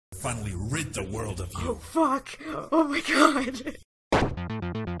finally rid the world of you. Oh, fuck. Oh my god.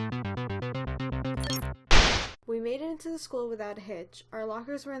 We made it into the school without a hitch. Our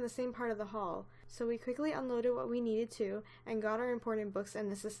lockers were in the same part of the hall, so we quickly unloaded what we needed to and got our important books and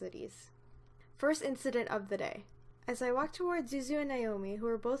necessities. First incident of the day. As I walked towards Zuzu and Naomi, who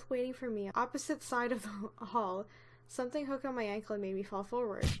were both waiting for me opposite side of the hall, something hooked on my ankle and made me fall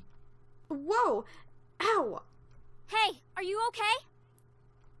forward. Whoa! Ow! Hey, are you okay?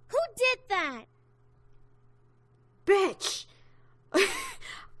 Who did that? Bitch!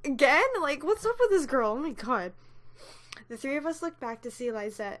 Again? Like, what's up with this girl? Oh my god. The three of us looked back to see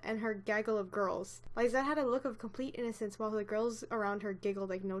Lizette and her gaggle of girls. Lizette had a look of complete innocence while the girls around her giggled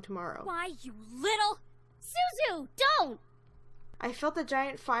like no tomorrow. Why, you little... Suzu, don't! I felt the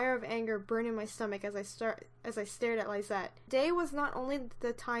giant fire of anger burn in my stomach as I stared at Lizette. Today was not only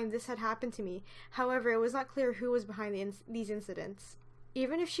the time this had happened to me, however, it was not clear who was behind these incidents.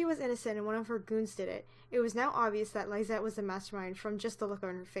 Even if she was innocent and one of her goons did it, it was now obvious that Lizette was the mastermind from just the look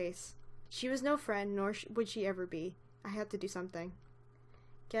on her face. She was no friend, nor would she ever be. I had to do something.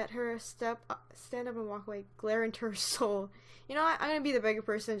 Get her, stand up and walk away, glare into her soul. You know what? I'm gonna be the bigger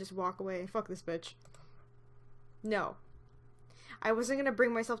person and just walk away. Fuck this bitch. No. I wasn't gonna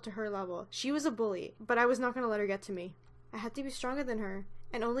bring myself to her level. She was a bully, but I was not gonna let her get to me. I had to be stronger than her,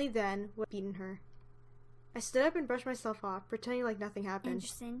 and only then would I have beaten her. I stood up and brushed myself off, pretending like nothing happened.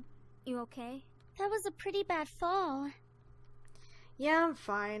 Anderson, you okay? That was a pretty bad fall. Yeah, I'm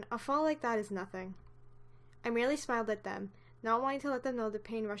fine. A fall like that is nothing. I merely smiled at them, not wanting to let them know the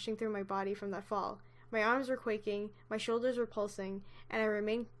pain rushing through my body from that fall. My arms were quaking, my shoulders were pulsing, and I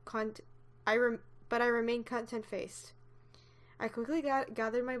remained content-faced. I quickly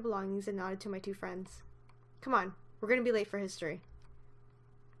gathered my belongings and nodded to my two friends. Come on, we're gonna be late for history.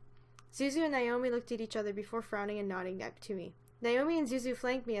 Zuzu and Naomi looked at each other before frowning and nodding to me. Naomi and Zuzu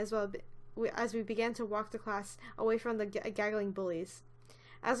flanked me as well as we began to walk to class away from the gaggling bullies.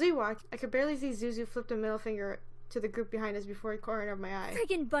 As we walked, I could barely see Zuzu flip a middle finger to the group behind us before a corner of my eye.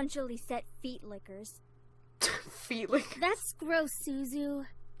 Friggin' bunch of Lisette feet lickers. Feet lickers? That's gross, Zuzu.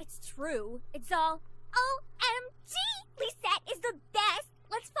 It's true. It's all OMG! Lisette is the best!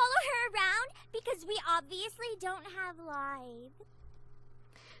 Let's follow her around because we obviously don't have lives.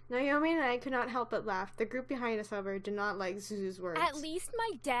 Naomi and I could not help but laugh. The group behind us, however, did not like Zuzu's words. At least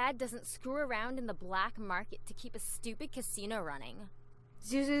my dad doesn't screw around in the black market to keep a stupid casino running.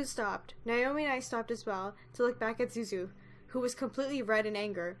 Zuzu stopped. Naomi and I stopped as well to look back at Zuzu, who was completely red in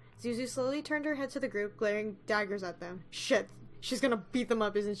anger. Zuzu slowly turned her head to the group, glaring daggers at them. Shit. She's gonna beat them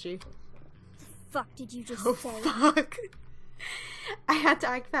up, isn't she? The fuck did you just say? Fuck. I had to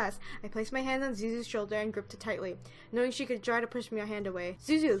act fast. I placed my hand on Zuzu's shoulder and gripped it tightly, knowing she could try to push my hand away.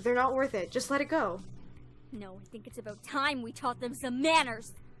 Zuzu, they're not worth it. Just let it go. No, I think it's about time we taught them some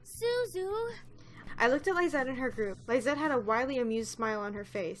manners. Zuzu. I looked at Lizette and her group. Lizette had a wildly amused smile on her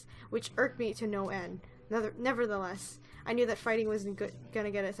face, which irked me to no end. Nevertheless, I knew that fighting wasn't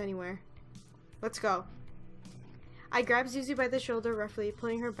gonna get us anywhere. Let's go. I grabbed Zuzu by the shoulder roughly,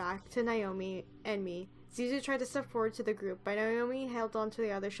 pulling her back to Naomi and me. Zuzu tried to step forward to the group, but Naomi held on to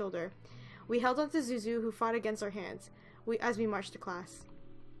the other shoulder. We held on to Zuzu, who fought against our hands as we marched to class.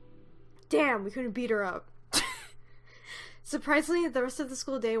 Damn, we couldn't beat her up. Surprisingly, the rest of the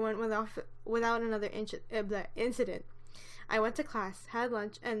school day went without another incident. I went to class, had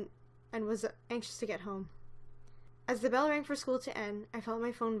lunch, and was anxious to get home. As the bell rang for school to end, I felt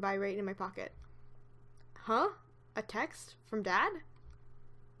my phone vibrate in my pocket. Huh? A text? From Dad?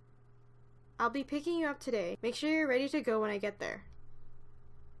 I'll be picking you up today. Make sure you're ready to go when I get there.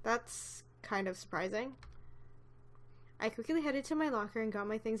 That's kind of surprising. I quickly headed to my locker and got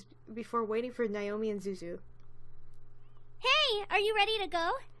my things before waiting for Naomi and Zuzu. Hey, are you ready to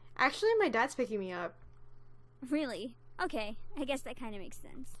go? Actually, my dad's picking me up. Really? Okay, I guess that kind of makes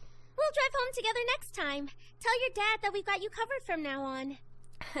sense. We'll drive home together next time. Tell your dad that we've got you covered from now on.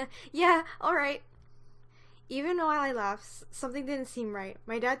 Yeah, alright. Even while I laughed, something didn't seem right.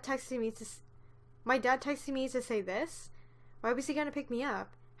 My dad texted me to say this? Why was he gonna pick me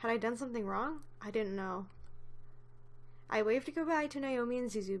up? Had I done something wrong? I didn't know. I waved goodbye to Naomi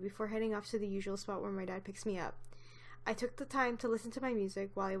and Zuzu before heading off to the usual spot where my dad picks me up. I took the time to listen to my music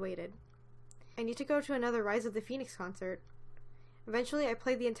while I waited. I need to go to another Rise of the Phoenix concert. Eventually, I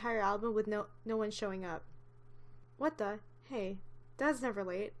played the entire album with no one showing up. What the? Hey, Dad's never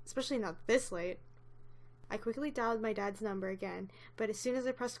late, especially not this late. I quickly dialed my dad's number again, but as soon as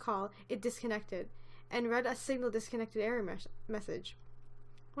I pressed call, it disconnected, and read a signal disconnected error message.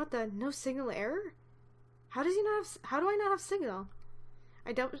 What the? No signal error? How do I not have signal?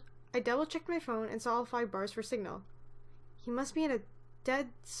 I double checked my phone and saw all 5 bars for signal. He must be in a dead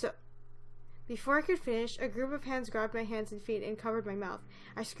so... Before I could finish, a group of hands grabbed my hands and feet and covered my mouth.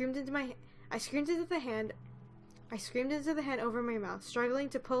 I screamed into the hand over my mouth, struggling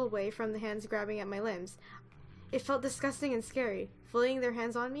to pull away from the hands grabbing at my limbs. It felt disgusting and scary. Flinging their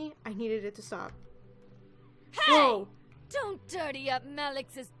hands on me, I needed it to stop. Hey! Whoa! Don't dirty up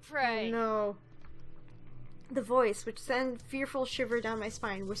Malix's prey! Oh, no. The voice, which sent a fearful shiver down my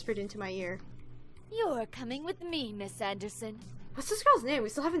spine, whispered into my ear. You're coming with me, Miss Anderson. What's this girl's name? We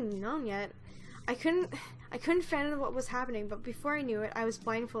still haven't known yet. I couldn't fathom what was happening, but before I knew it, I was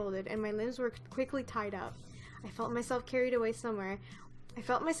blindfolded and my limbs were quickly tied up. I felt myself carried away somewhere. I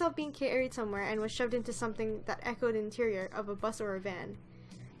felt myself being carried somewhere and was shoved into something that echoed the interior of a bus or a van.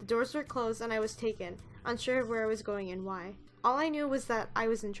 The doors were closed and I was taken, unsure of where I was going and why. All I knew was that I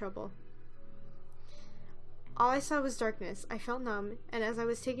was in trouble. All I saw was darkness. I felt numb, and as I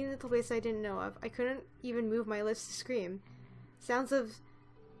was taken to the place I didn't know of, I couldn't even move my lips to scream. Sounds of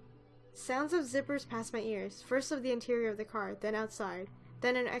zippers passed my ears, first of the interior of the car, then outside,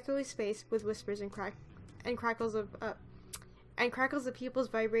 then an echoey space with whispers and crackles of people's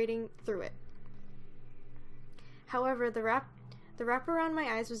vibrating through it. However, the wrap around my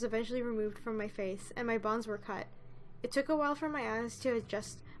eyes was eventually removed from my face, and my bonds were cut. It took a while for my eyes to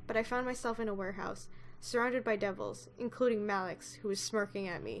adjust, but I found myself in a warehouse, surrounded by devils, including Malix, who was smirking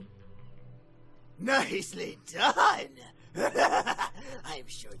at me. Nicely done! I'm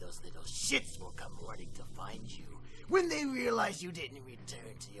sure those little shits will come running to find you when they realize you didn't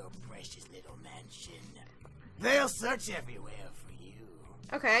return to your precious little mansion. They'll search everywhere for you.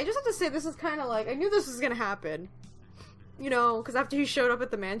 Okay, I just have to say this is kind of like, I knew this was gonna happen. You know, because after he showed up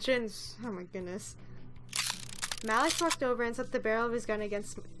at the mansion, oh my goodness. Malix walked over and set the barrel of his gun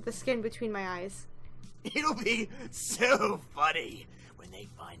against the skin between my eyes. It'll be so funny when they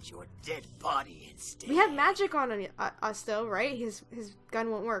find your dead body instead. We have magic on us still, right? His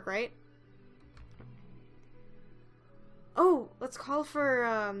gun won't work, right? Oh, let's call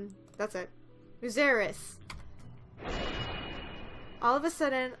for, that's it. Uzeris. All of a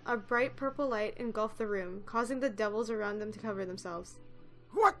sudden, a bright purple light engulfed the room, causing the devils around them to cover themselves.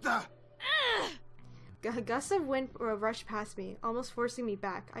 What the? A gust of wind rushed past me, almost forcing me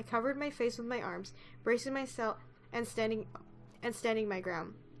back. I covered my face with my arms, bracing myself and standing my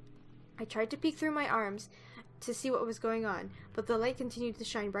ground. I tried to peek through my arms to see what was going on, but the light continued to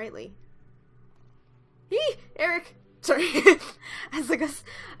shine brightly. Erik! Sorry. As the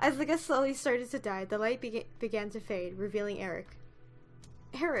gust slowly started to die, the light began to fade, revealing Erik.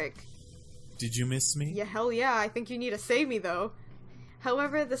 Erik! Did you miss me? Yeah, hell yeah. I think you need to save me, though.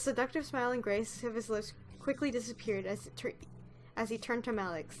 However, the seductive smile and grace of his lips quickly disappeared as he turned to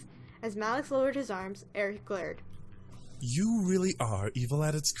Malix. As Malix lowered his arms, Erik glared. You really are evil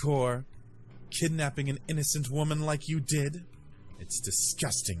at its core. Kidnapping an innocent woman like you did. It's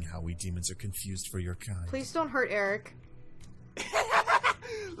disgusting how we demons are confused for your kind. Please don't hurt Erik.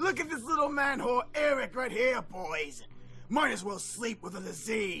 Look at this little man-whore Erik right here, boys. Might as well sleep with a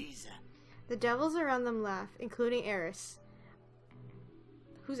disease. The devils around them laughed, including Eris.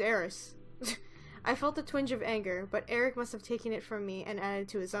 Who's Eris? I felt a twinge of anger, but Erik must have taken it from me and added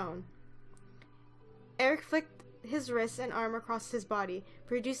to his own. Erik flicked his wrist and arm across his body,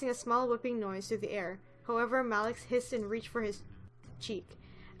 producing a small whipping noise through the air. However, Malix hissed and reached for his cheek,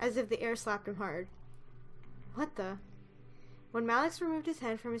 as if the air slapped him hard. What the? When Malix removed his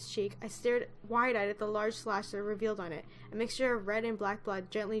hand from his cheek, I stared wide-eyed at the large slash that revealed on it. A mixture of red and black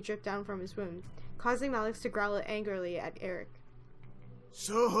blood gently dripped down from his wound, causing Malix to growl angrily at Erik.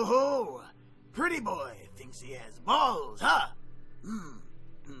 So, pretty boy thinks he has balls, huh?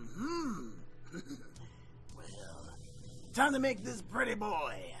 Well, time to make this pretty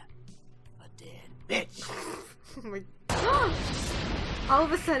boy a dead bitch. Oh my God. All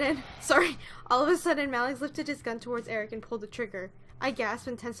of a sudden, Malix lifted his gun towards Erik and pulled the trigger. I gasped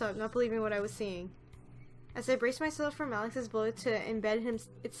and tensed up, not believing what I was seeing. As I braced myself for Malix's bullet to embed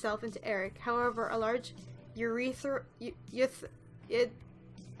itself into Erik, however, a large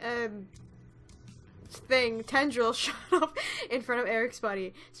tendril shot up in front of Erik's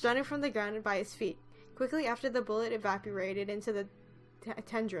body, starting from the ground by his feet. Quickly after the bullet evaporated into the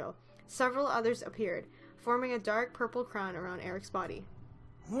tendril, several others appeared, forming a dark purple crown around Erik's body.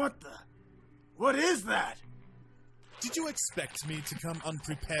 What is that? Did you expect me to come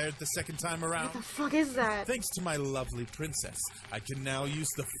unprepared the second time around? What the fuck is that? Thanks to my lovely princess, I can now use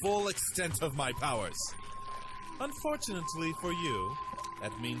the full extent of my powers. Unfortunately for you,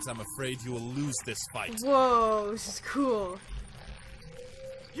 that means I'm afraid you will lose this fight. Whoa, this is cool.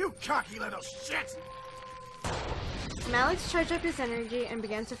 You cocky little shit! Malix charged up his energy and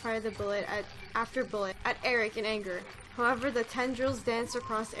began to fire the bullet after bullet at Erik in anger. However, the tendrils danced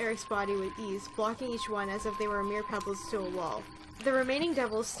across Erik's body with ease, blocking each one as if they were mere pebbles to a wall. The remaining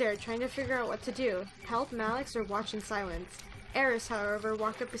devils stared, trying to figure out what to do, help Malix or watch in silence. Eris, however,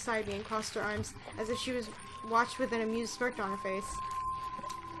 walked up beside me and crossed her arms as if she was watched with an amused smirk on her face.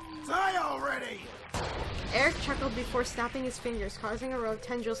 Die already! Erik chuckled before snapping his fingers, causing a row of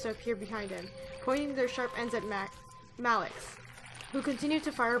tendrils to appear behind him, pointing their sharp ends at Malix, who continued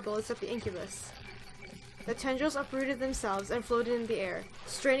to fire bullets at the incubus. The tendrils uprooted themselves and floated in the air,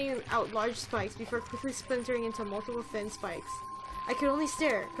 straining out large spikes before quickly splintering into multiple thin spikes. I could only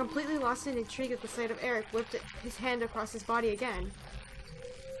stare, completely lost in intrigue at the sight of Erik whipped his hand across his body again.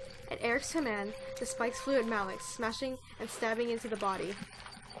 At Erik's command, the spikes flew at Malix, smashing and stabbing into the body.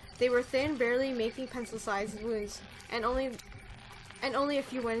 They were thin, barely making pencil-sized wounds, and only a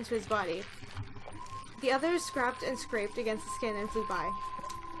few went into his body. The others scrapped and scraped against the skin and flew by.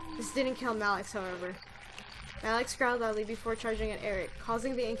 This didn't kill Malix, however. Malix growled loudly before charging at Erik,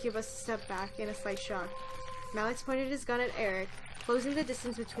 causing the incubus to step back in a slight shock. Malix pointed his gun at Erik, closing the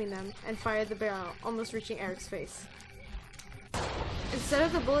distance between them, and fired the barrel, almost reaching Erik's face. Instead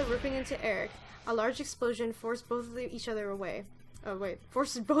of the bullet ripping into Erik, a large explosion forced both away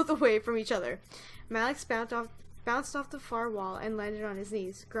from each other. Malix bounced off the far wall and landed on his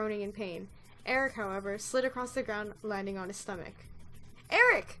knees, groaning in pain. Erik, however, slid across the ground, landing on his stomach.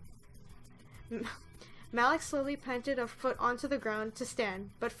 Erik! Malix slowly planted a foot onto the ground to stand,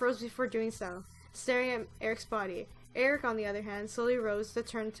 but froze before doing so, staring at Erik's body. Erik, on the other hand, slowly rose to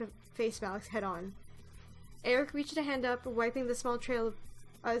turn to face Malix head-on. Erik reached a hand up, wiping the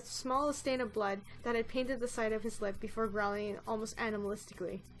small stain of blood that had painted the side of his lip before growling almost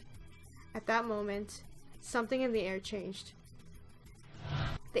animalistically. At that moment, something in the air changed.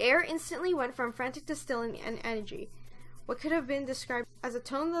 The air instantly went from frantic to still and energy. What could have been described as a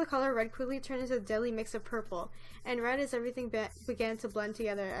tone of the color red quickly turned into a deadly mix of purple and red as everything began to blend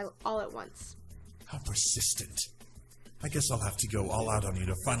together all at once. How persistent. I guess I'll have to go all out on you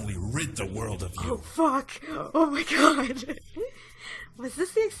to finally rid the world of you. Oh, fuck! Oh my god! Was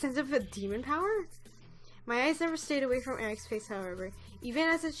this the extent of a demon power? My eyes never stayed away from Erik's face, however. Even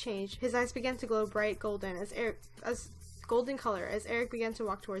as it changed, his eyes began to glow bright golden as golden color as Erik began to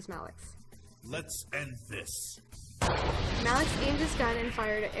walk towards Malix. Let's end this. Malix aimed his gun and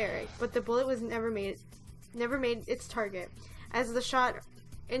fired at Erik, but the bullet was never made its target. As the shot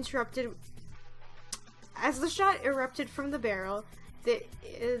erupted from the barrel, the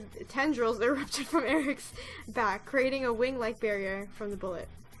tendrils erupted from Erik's back, creating a wing-like barrier from the bullet.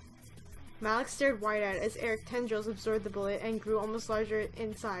 Malix stared wide-eyed as Erik's tendrils absorbed the bullet and grew almost larger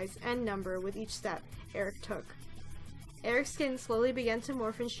in size and number with each step Erik took. Erik's skin slowly began to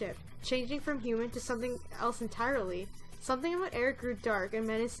morph and shift, changing from human to something else entirely. Something about Erik grew dark and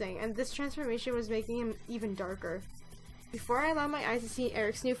menacing, and this transformation was making him even darker. Before I allowed my eyes to see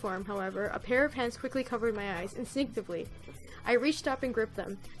Erik's new form, however, a pair of hands quickly covered my eyes, instinctively. I reached up and gripped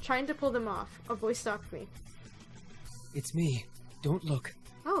them, trying to pull them off. A voice stopped me. It's me. Don't look.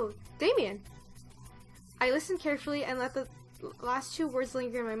 Oh, Damien! I listened carefully and let the last two words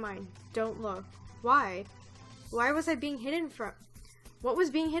linger in my mind. Don't look. Why? Why was I being hidden from... What was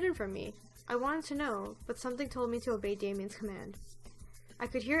being hidden from me? I wanted to know, but something told me to obey Damien's command. I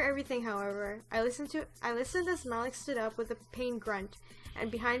could hear everything, however. I listened as Malix stood up with a pained grunt,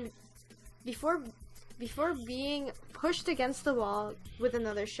 and before being pushed against the wall with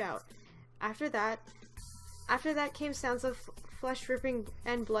another shout. After that came sounds of flesh ripping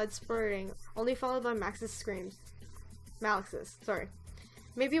and blood spurting, only followed by Malix's screams. Sorry.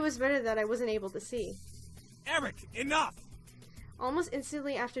 Maybe it was better that I wasn't able to see. Erik, enough! Almost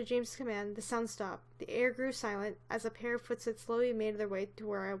instantly after James' command, the sound stopped. The air grew silent as a pair of footsteps slowly made their way to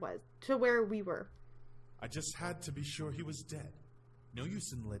where we were. I just had to be sure he was dead. No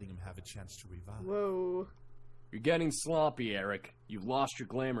use in letting him have a chance to revive. Whoa. You're getting sloppy, Erik. You've lost your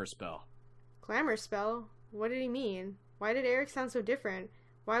glamour spell. Glamour spell? What did he mean? Why did Erik sound so different?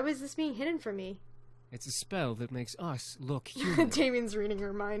 Why was this being hidden from me? It's a spell that makes us look human. Damien's reading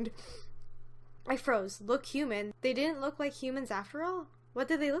her mind. I froze. Look human? They didn't look like humans after all? What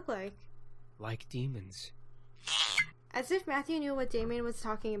did they look like? Like demons. As if Matthew knew what Damien was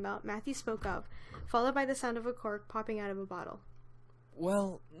talking about, Matthew spoke up, followed by the sound of a cork popping out of a bottle.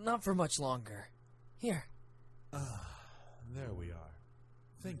 Well, not for much longer. Here. There we are.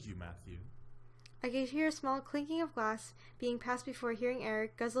 Thank you, Matthew. I could hear a small clinking of glass being passed before hearing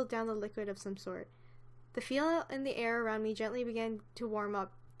Erik guzzle down the liquid of some sort. The feel in the air around me gently began to warm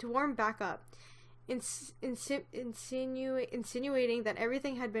back up, insinuating that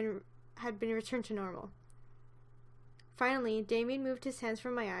everything had been returned to normal. Finally, Damien moved his hands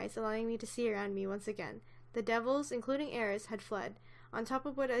from my eyes, allowing me to see around me once again. The devils, including Eris, had fled. On top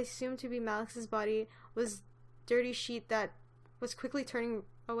of what I assumed to be Malix's body was dirty sheet that was quickly turning...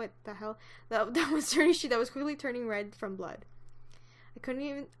 Oh, what the hell? That was dirty sheet that was quickly turning red from blood. I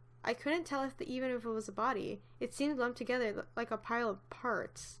couldn't tell even if it was a body. It seemed lumped together like a pile of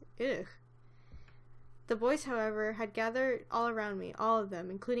parts. Ugh. The boys, however, had gathered all around me, all of them,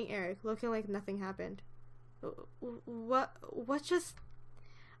 including Erik, looking like nothing happened. What just...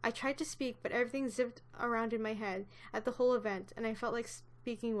 I tried to speak, but everything zipped around in my head at the whole event, and I felt like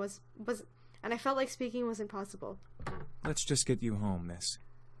speaking was impossible. Let's just get you home, miss.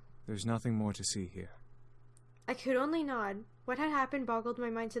 There's nothing more to see here. I could only nod. What had happened boggled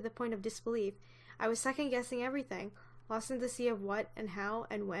my mind to the point of disbelief. I was second-guessing everything, lost in the sea of what and how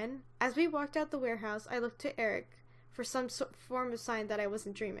and when. As we walked out the warehouse, I looked to Erik for some form of sign that I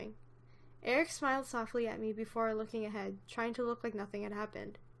wasn't dreaming. Erik smiled softly at me before looking ahead, trying to look like nothing had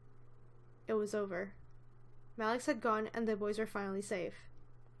happened. It was over. Malix had gone, and the boys were finally safe.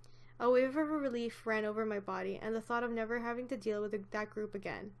 A wave of relief ran over my body, and the thought of never having to deal with that group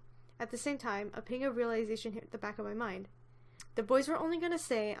again. At the same time, a ping of realization hit the back of my mind. The boys were only going to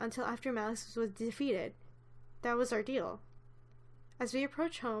stay until after Malix was defeated. That was our deal. As we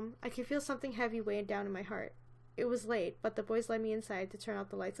approached home, I could feel something heavy weighing down in my heart. It was late, but the boys led me inside to turn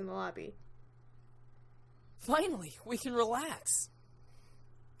out the lights in the lobby. Finally, we can relax.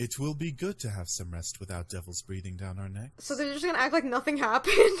 It will be good to have some rest without devils breathing down our necks. So they're just gonna act like nothing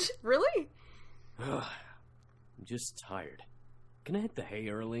happened? Really? I'm just tired. Can I hit the hay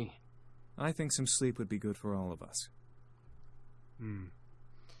early? I think some sleep would be good for all of us.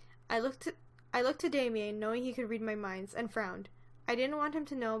 I looked to Damien, knowing he could read my minds, and frowned. I didn't want him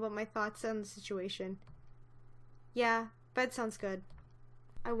to know about my thoughts on the situation. Yeah, bed sounds good.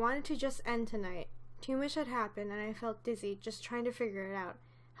 I wanted to just end tonight. Too much had happened, and I felt dizzy just trying to figure it out.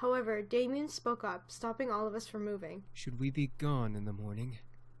 However, Damien spoke up, stopping all of us from moving. Should we be gone in the morning?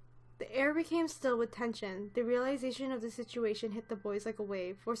 The air became still with tension. The realization of the situation hit the boys like a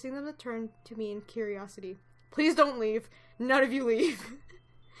wave, forcing them to turn to me in curiosity. Please don't leave. None of you leave.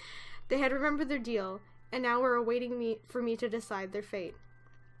 They had remembered their deal, and now were awaiting for me to decide their fate.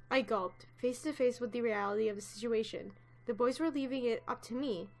 I gulped, face to face with the reality of the situation. The boys were leaving it up to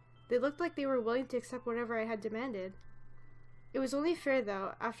me. They looked like they were willing to accept whatever I had demanded. It was only fair,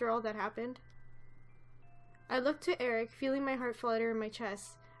 though, after all that happened. I looked to Erik, feeling my heart flutter in my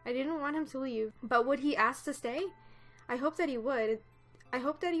chest. I didn't want him to leave, but would he ask to stay? I hoped that he would. I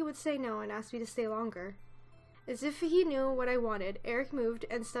hoped that he would say no and ask me to stay longer. As if he knew what I wanted, Erik moved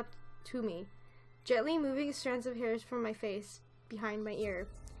and stepped to me, gently moving strands of hairs from my face, behind my ear.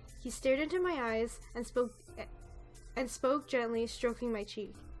 He stared into my eyes and spoke gently, stroking my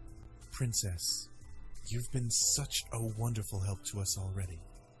cheek. Princess, you've been such a wonderful help to us already.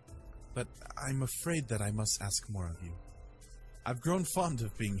 But I'm afraid that I must ask more of you. I've grown fond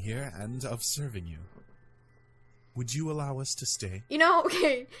of being here and of serving you. Would you allow us to stay? You know,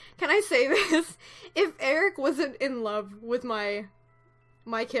 okay, can I say this? If Erik wasn't in love with my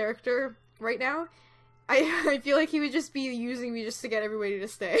character right now, I feel like he would just be using me just to get everybody to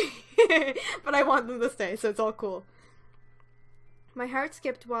stay. But I want them to stay, so it's all cool. My heart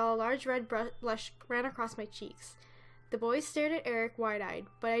skipped while a large red blush ran across my cheeks. The boys stared at Erik wide-eyed,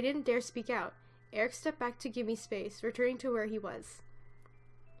 but I didn't dare speak out. Erik stepped back to give me space, returning to where he was.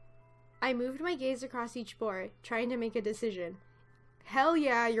 I moved my gaze across each boy, trying to make a decision. Hell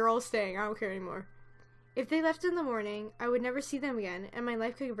yeah, you're all staying, I don't care anymore. If they left in the morning, I would never see them again, and my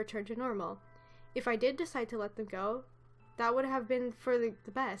life could return to normal. If I did decide to let them go, that would have been for the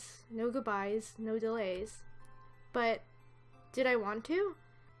best. No goodbyes, no delays. But did I want to?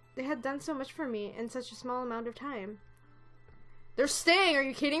 They had done so much for me in such a small amount of time. They're staying, are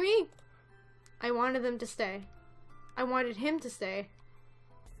you kidding me? I wanted them to stay. I wanted him to stay.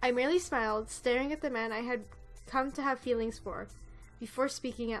 I merely smiled, staring at the man I had come to have feelings for, before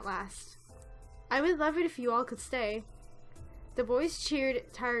speaking at last. I would love it if you all could stay. The boys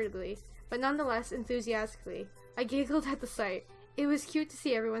cheered tiredly, but nonetheless enthusiastically. I giggled at the sight. It was cute to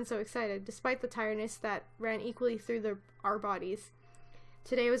see everyone so excited, despite the tiredness that ran equally through our bodies.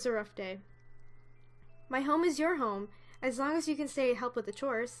 Today was a rough day. My home is your home, as long as you can stay and help with the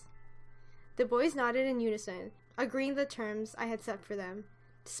chores. The boys nodded in unison, agreeing the terms I had set for them.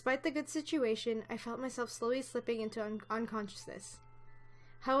 Despite the good situation, I felt myself slowly slipping into unconsciousness.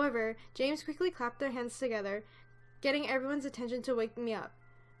 However, James quickly clapped their hands together, getting everyone's attention to wake me up,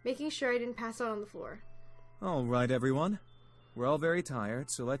 making sure I didn't pass out on the floor. All right, everyone. We're all very tired,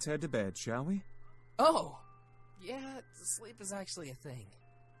 so let's head to bed, shall we? Oh! Yeah, sleep is actually a thing.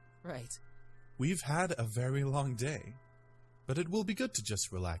 Right. We've had a very long day. but it will be good to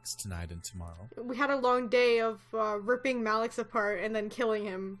just relax tonight and tomorrow. We had a long day of ripping Malix apart and then killing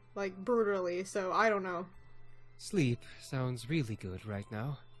him, like, brutally, so I don't know. Sleep sounds really good right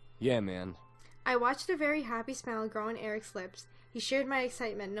now. Yeah, man. I watched a very happy smile grow on Erik's lips. He shared my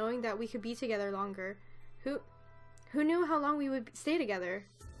excitement, knowing that we could be together longer. Who knew how long we would stay together?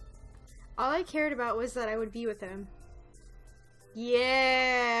 All I cared about was that I would be with him.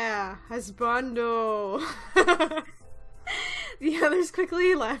 Yeah! Husbando! The others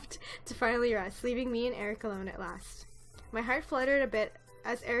quickly left to finally rest, leaving me and Erik alone at last. My heart fluttered a bit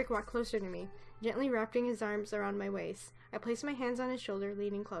as Erik walked closer to me, gently wrapping his arms around my waist. I placed my hands on his shoulder,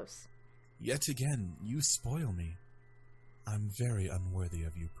 leaning close. Yet again, you spoil me. I'm very unworthy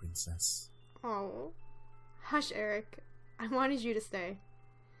of you, princess. Oh. Hush, Erik. I wanted you to stay.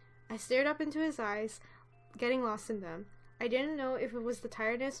 I stared up into his eyes, getting lost in them. I didn't know if it was the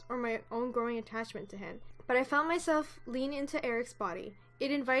tiredness or my own growing attachment to him, but I felt myself lean into Erik's body.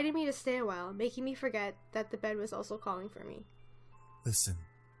 It invited me to stay a while, making me forget that the bed was also calling for me. Listen,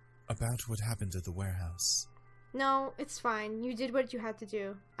 about what happened at the warehouse. No, it's fine. You did what you had to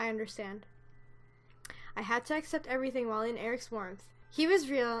do. I understand. I had to accept everything while in Erik's warmth. He was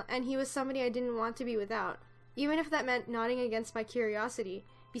real, and he was somebody I didn't want to be without, even if that meant nodding against my curiosity.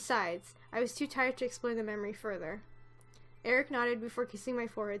 Besides, I was too tired to explain the memory further. Erik nodded before kissing my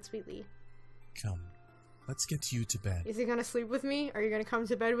forehead sweetly. Come, let's get you to bed. Is he gonna sleep with me? Are you gonna come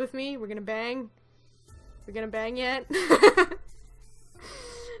to bed with me? We're gonna bang? We're gonna bang yet?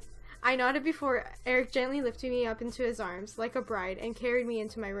 I nodded before Erik gently lifted me up into his arms, like a bride, and carried me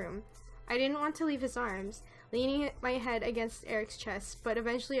into my room. I didn't want to leave his arms, leaning my head against Erik's chest, but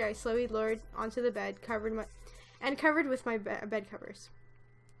eventually I slowly lowered onto the bed, covered with my bed covers.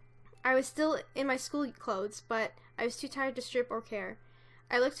 I was still in my school clothes, but I was too tired to strip or care.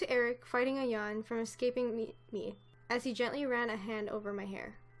 I looked to Erik, fighting a yawn from escaping me, as he gently ran a hand over my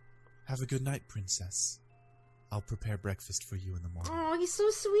hair. Have a good night, princess. I'll prepare breakfast for you in the morning. Oh, he's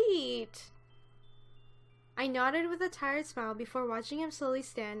so sweet! I nodded with a tired smile before watching him slowly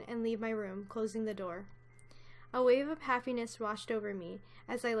stand and leave my room, closing the door. A wave of happiness washed over me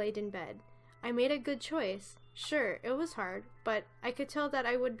as I laid in bed. I made a good choice. Sure, it was hard, but I could tell that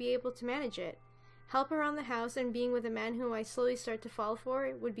I would be able to manage it. Help around the house and being with a man whom I slowly start to fall for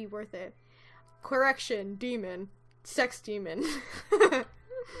would be worth it. Correction, demon. Sex demon.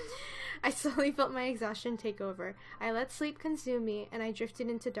 I slowly felt my exhaustion take over. I let sleep consume me, and I drifted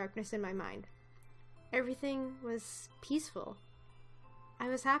into darkness in my mind. Everything was peaceful. I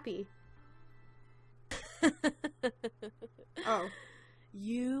was happy. Oh.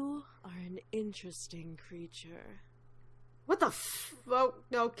 You are an interesting creature. What the oh,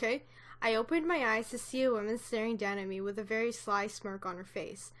 okay. I opened my eyes to see a woman staring down at me with a very sly smirk on her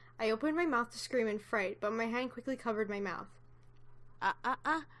face. I opened my mouth to scream in fright, but my hand quickly covered my mouth.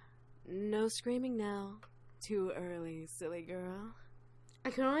 No screaming now. Too early, silly girl. I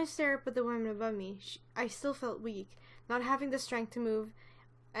could only stare up at the woman above me. I still felt weak, not having the strength to move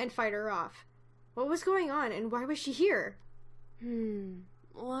and fight her off. What was going on, and why was she here?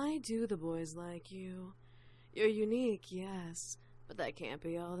 Why do the boys like you? You're unique, yes, but that can't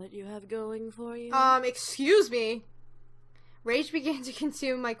be all that you have going for you. Excuse me. Rage began to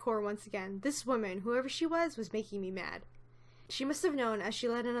consume my core once again. This woman, whoever she was making me mad. She must have known as she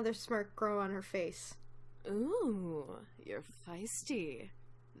let another smirk grow on her face. Ooh, you're feisty.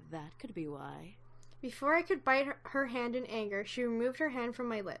 That could be why. Before I could bite her hand in anger, she removed her hand from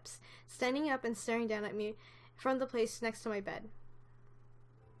my lips, standing up and staring down at me from the place next to my bed.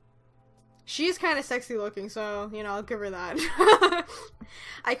 She is kind of sexy looking, so, I'll give her that.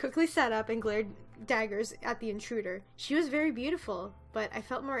 I quickly sat up and glared daggers at the intruder. She was very beautiful, but I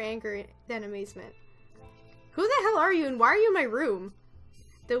felt more anger than amazement. Who the hell are you, and why are you in my room?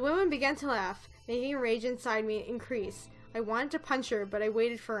 The woman began to laugh, making rage inside me increase. I wanted to punch her, but I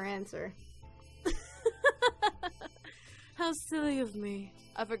waited for her answer. How silly of me.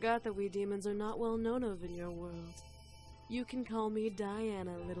 I forgot that we demons are not well known of in your world. You can call me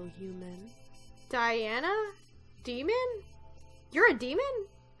Diana, little human. Diana? Demon? You're a demon?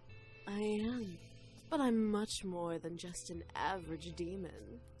 I am. But I'm much more than just an average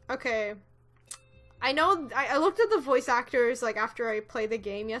demon. Okay. I know, I looked at the voice actors, after I played the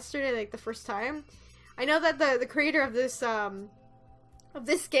game yesterday, the first time. I know that the creator of this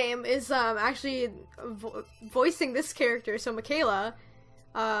game is, actually voicing this character, so Michaela,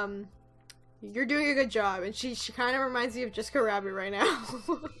 you're doing a good job, and she kind of reminds me of Jessica Rabbit right now.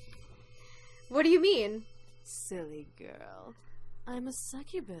 What do you mean? Silly girl. I'm a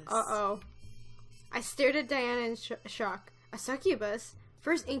succubus. Uh-oh. I stared at Diana in shock. A succubus?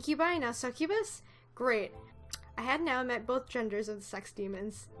 First incubi, now succubus? Great. I had now met both genders of the sex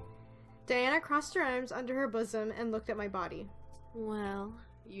demons. Diana crossed her arms under her bosom and looked at my body. Well,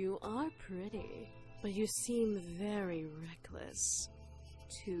 you are pretty, but you seem very reckless.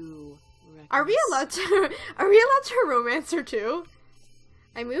 Too reckless. Are we allowed to romance her too?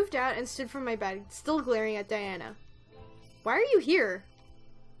 I moved out and stood from my bed, still glaring at Diana. Why are you here?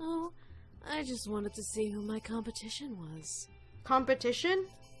 Oh, I just wanted to see who my competition was. Competition?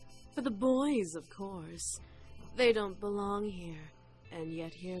 For the boys, of course. They don't belong here, and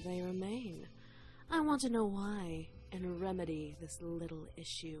yet here they remain. I want to know why, and remedy this little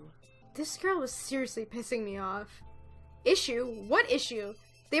issue. This girl was seriously pissing me off. Issue? What issue?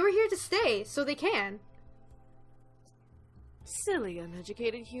 They were here to stay, so they can. Silly,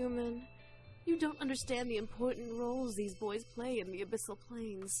 uneducated human. You don't understand the important roles these boys play in the abyssal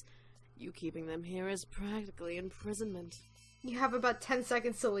planes. You keeping them here is practically imprisonment. You have about 10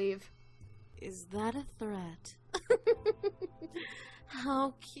 seconds to leave. Is that a threat?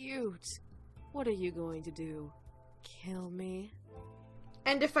 How cute. What are you going to do? Kill me?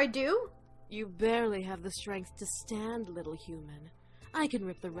 And if I do? You barely have the strength to stand, little human. I can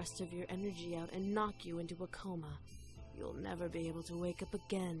rip the rest of your energy out and knock you into a coma. You'll never be able to wake up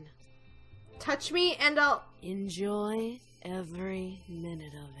again. Touch me and I'll... Enjoy every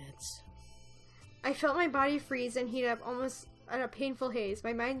minute of it. I felt my body freeze and heat up almost in a painful haze.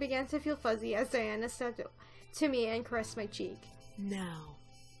 My mind began to feel fuzzy as Diana stepped to me and caressed my cheek. Now,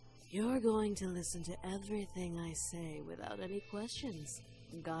 you're going to listen to everything I say without any questions.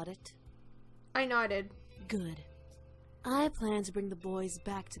 Got it? I nodded. Good. I plan to bring the boys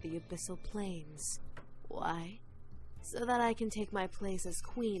back to the abyssal planes. Why? So that I can take my place as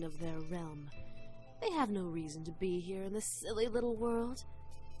queen of their realm. They have no reason to be here in this silly little world,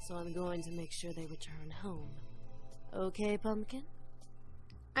 so I'm going to make sure they return home. Okay, Pumpkin?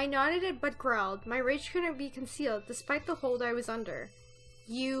 I nodded it but growled. My rage couldn't be concealed despite the hold I was under.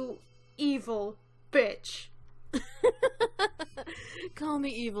 You evil bitch. Call me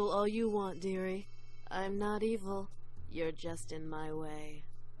evil all you want, dearie. I'm not evil. You're just in my way.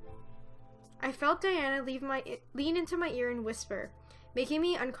 I felt Diana lean into my ear and whisper, making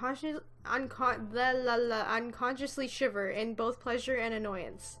me unconsciously shiver in both pleasure and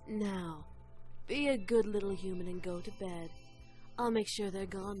annoyance. Now, be a good little human and go to bed. I'll make sure they're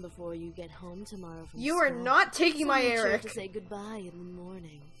gone before you get home tomorrow from You school. are not taking my Make Erik. sure to say goodbye in the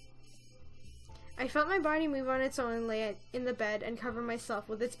morning. I felt my body move on its own and lay in the bed and cover myself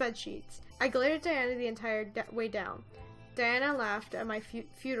with its bed sheets. I glared at Diana the entire way down. Diana laughed at my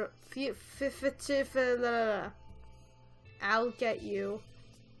I'll get you.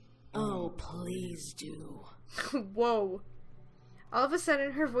 Oh, please do. Whoa. All of a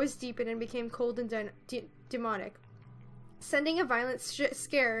sudden, her voice deepened and became cold and demonic, sending a violent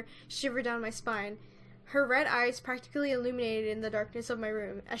scare shiver down my spine. Her red eyes practically illuminated in the darkness of my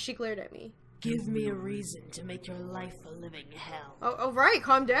room as she glared at me. Give me a reason to make your life a living hell. Oh, right,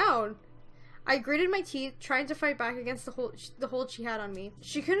 calm down. I gritted my teeth, trying to fight back against the hold she had on me.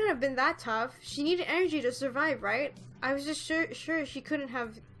 She couldn't have been that tough. She needed energy to survive, right? I was just sure she couldn't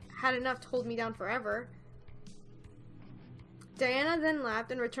have had enough to hold me down forever. Diana then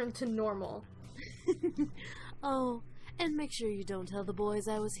laughed and returned to normal. Oh, and make sure you don't tell the boys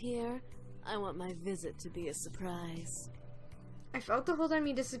I was here. I want my visit to be a surprise. I felt the hold on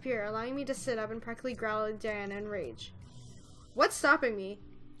me disappear, allowing me to sit up and practically growl at Diana in rage. What's stopping me?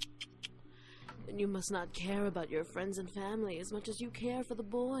 Then you must not care about your friends and family as much as you care for the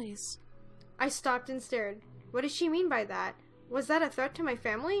boys. I stopped and stared. What did she mean by that? Was that a threat to my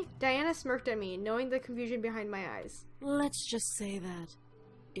family? Diana smirked at me, knowing the confusion behind my eyes. Let's just say that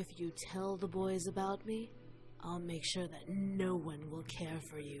if you tell the boys about me, I'll make sure that no one will care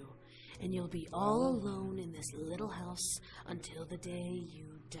for you, and you'll be all alone in this little house until the day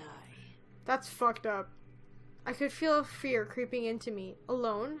you die. That's fucked up. I could feel fear creeping into me.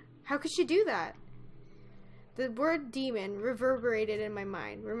 Alone? How could she do that? The word demon reverberated in my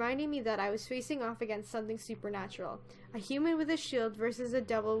mind, reminding me that I was facing off against something supernatural. A human with a shield versus a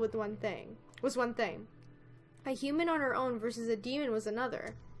devil was one thing. A human on her own versus a demon was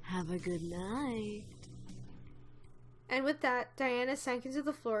another. Have a good night. And with that, Diana sank into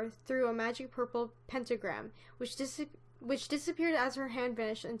the floor through a magic purple pentagram, which disappeared as her hand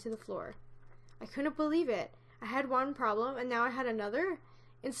vanished into the floor. I couldn't believe it. I had one problem, and now I had another?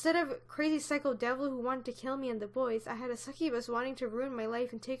 Instead of crazy psycho devil who wanted to kill me and the boys, I had a succubus wanting to ruin my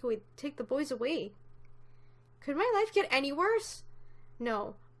life and take the boys away. Could my life get any worse?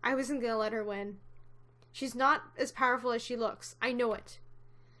 No, I wasn't gonna let her win. She's not as powerful as she looks. I know it.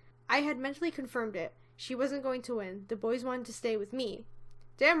 I had mentally confirmed it. She wasn't going to win. The boys wanted to stay with me.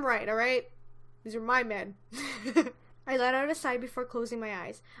 Damn right, alright? These are my men. I let out a sigh before closing my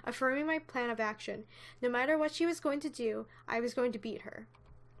eyes, affirming my plan of action. No matter what she was going to do, I was going to beat her.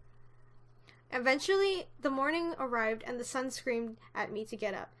 Eventually, the morning arrived and the sun screamed at me to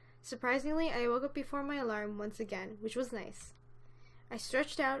get up. Surprisingly, I woke up before my alarm once again, which was nice. I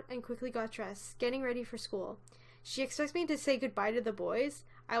stretched out and quickly got dressed, getting ready for school. She expects me to say goodbye to the boys.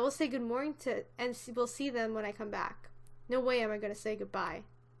 I will say good morning and we'll see them when I come back. No way am I going to say goodbye.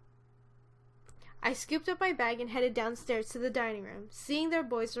 I scooped up my bag and headed downstairs to the dining room, seeing their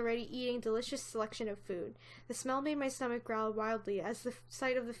boys already eating a delicious selection of food. The smell made my stomach growl wildly as the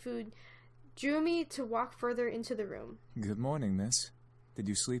sight of the food drew me to walk further into the room. Good morning, miss. Did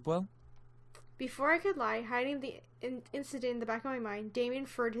you sleep well? Before I could lie, hiding the incident in the back of my mind, Damien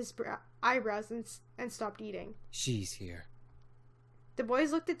furrowed his eyebrows and stopped eating. She's here. The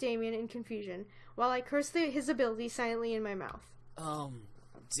boys looked at Damien in confusion, while I cursed his ability silently in my mouth.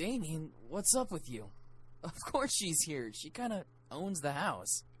 Damien, what's up with you? Of course she's here. She kinda owns the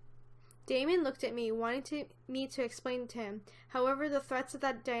house. Damien looked at me, wanting me to explain to him. However, the threats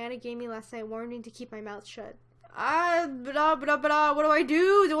that Diana gave me last night warned me to keep my mouth shut. What do I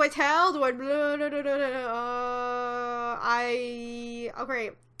do? Do I tell? Do I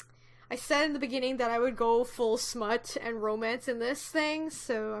okay. I said in the beginning that I would go full smut and romance in this thing,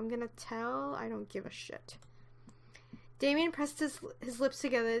 so I'm gonna tell. I don't give a shit. Damien pressed his lips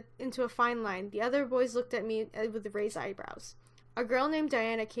together into a fine line. The other boys looked at me with raised eyebrows. A girl named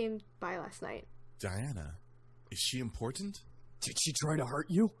Diana came by last night. Diana? Is she important? Did she try to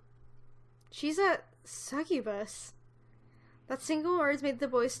hurt you? She's a succubus. That single words made the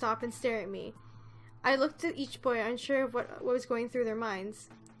boys stop and stare at me. I looked at each boy, unsure of what was going through their minds.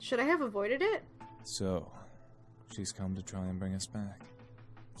 Should I have avoided it? So, she's come to try and bring us back.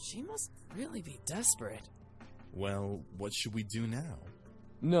 She must really be desperate. Well, what should we do now?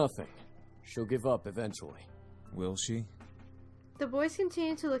 Nothing. She'll give up eventually. Will she? The boys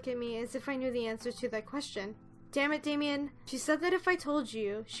continued to look at me as if I knew the answer to that question. Damn it, Damien. She said that if I told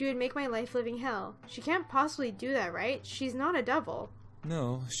you, she would make my life living hell. She can't possibly do that, right? She's not a devil.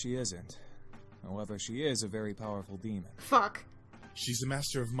 No, she isn't. However, she is a very powerful demon. Fuck. She's a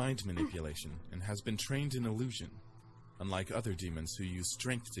master of mind manipulation and has been trained in illusion. Unlike other demons who use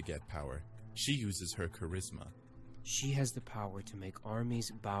strength to get power, she uses her charisma. She has the power to make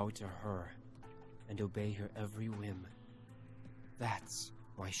armies bow to her and obey her every whim. That's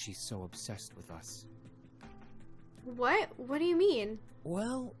why she's so obsessed with us. What? What do you mean?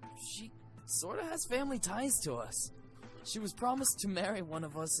 Well, she sorta has family ties to us. She was promised to marry one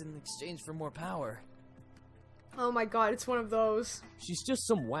of us in exchange for more power. Oh my god, it's one of those. She's just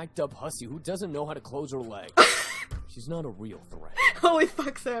some whacked up hussy who doesn't know how to close her legs. She's not a real threat. Holy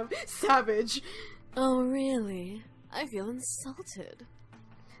fuck, Sam. Savage. Oh, really? I feel insulted.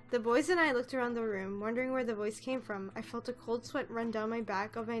 The boys and I looked around the room, wondering where the voice came from. I felt a cold sweat run down my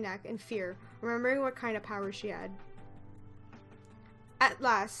back of my neck in fear, remembering what kind of power she had. At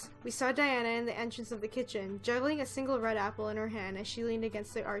last, we saw Diana in the entrance of the kitchen, juggling a single red apple in her hand as she leaned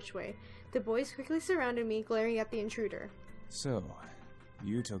against the archway. The boys quickly surrounded me, glaring at the intruder. So,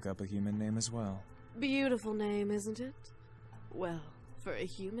 you took up a human name as well. Beautiful name, isn't it? Well, for a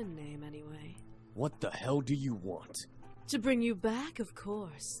human name, anyway. What the hell do you want? To bring you back, of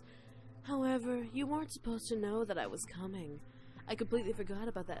course. However, you weren't supposed to know that I was coming. I completely forgot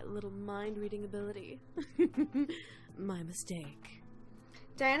about that little mind-reading ability. My mistake.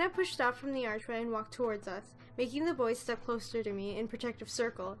 Diana pushed off from the archway and walked towards us, making the boys step closer to me in protective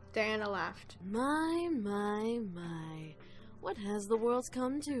circle. Diana laughed. My. What has the world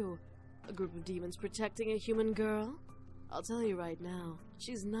come to? A group of demons protecting a human girl? I'll tell you right now,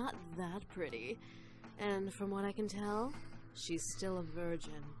 she's not that pretty. And from what I can tell, she's still a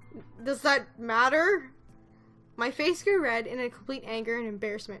virgin. Does that matter? My face grew red in a complete anger and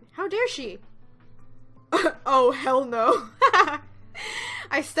embarrassment. How dare she? Oh, hell no.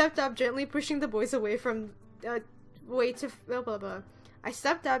 I stepped up, gently pushing the boys away from... I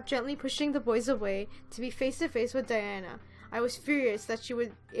stepped up, gently pushing the boys away to be face to face with Diana. I was furious that she was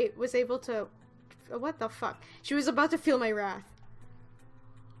able to... What the fuck? She was about to feel my wrath.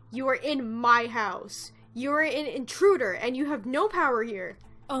 You are in my house. You are an intruder, and you have no power here.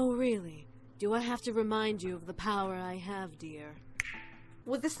 Oh, really? Do I have to remind you of the power I have, dear?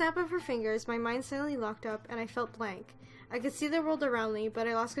 With the snap of her fingers, my mind suddenly locked up, and I felt blank. I could see the world around me, but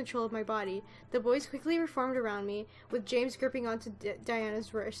I lost control of my body. The boys quickly reformed around me, with James gripping onto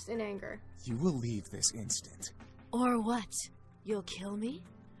Diana's wrist in anger. You will leave this instant. Or what? You'll kill me?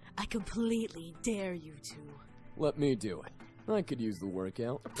 I completely dare you to. Let me do it. I could use the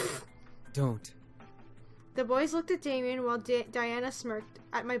workout. Don't. The boys looked at Damien while Diana smirked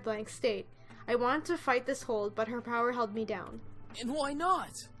at my blank state. I wanted to fight this hold, but her power held me down. And why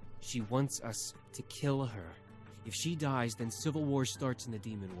not? She wants us to kill her. If she dies, then civil war starts in the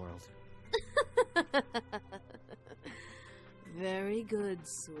demon world. Very good,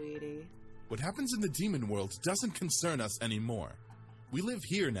 sweetie. What happens in the demon world doesn't concern us anymore. We live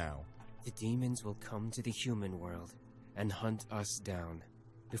here now. The demons will come to the human world and hunt us down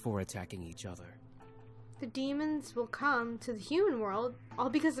before attacking each other. The demons will come to the human world, all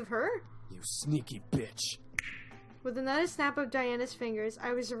because of her? You sneaky bitch. With another snap of Diana's fingers,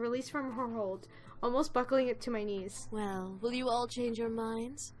 I was released from her hold, almost buckling it to my knees. Well, will you all change your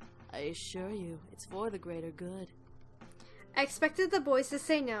minds? I assure you, it's for the greater good. I expected the boys to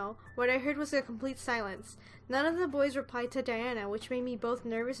say no. What I heard was a complete silence. None of the boys replied to Diana, which made me both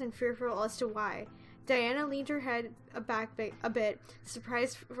nervous and fearful as to why. Diana leaned her head back a bit,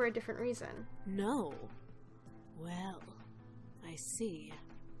 surprised for a different reason. No. Well, I see.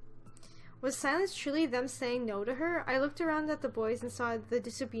 Was silence truly them saying no to her? I looked around at the boys and saw the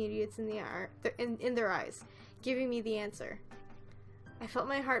disobedience in their eyes, giving me the answer. I felt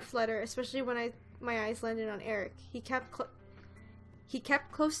my heart flutter, especially when my eyes landed on Erik. He kept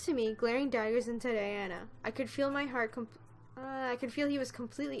close to me, glaring daggers into Diana. I could feel my heart. I could feel he was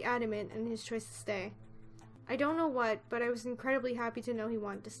completely adamant in his choice to stay. I don't know what, but I was incredibly happy to know he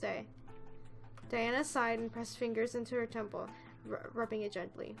wanted to stay. Diana sighed and pressed fingers into her temple, rubbing it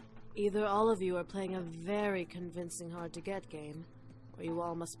gently. Either all of you are playing a very convincing hard-to-get game, or you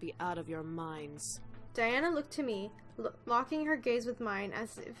all must be out of your minds. Diana looked to me, locking her gaze with mine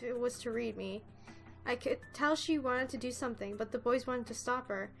as if it was to read me. I could tell she wanted to do something, but the boys wanted to stop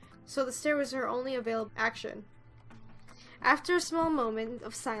her, so the stare was her only available action. After a small moment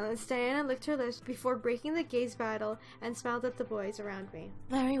of silence, Diana licked her lips before breaking the gaze battle and smiled at the boys around me.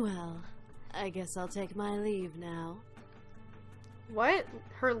 Very well. I guess I'll take my leave now. What?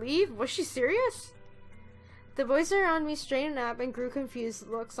 Her leave? Was she serious? The boys around me straightened up and grew confused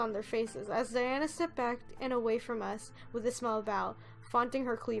looks on their faces as Diana stepped back and away from us with a small bow, flaunting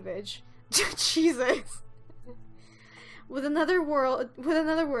her cleavage. Jesus! With another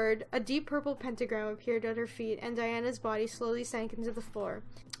word, a deep purple pentagram appeared at her feet, and Diana's body slowly sank into the floor.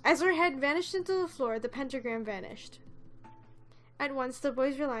 As her head vanished into the floor, the pentagram vanished. At once, the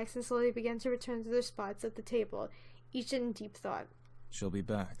boys relaxed and slowly began to return to their spots at the table, each in deep thought. She'll be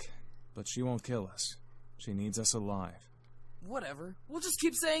back, but she won't kill us. She needs us alive. Whatever. We'll just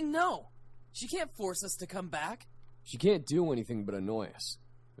keep saying no. She can't force us to come back. She can't do anything but annoy us.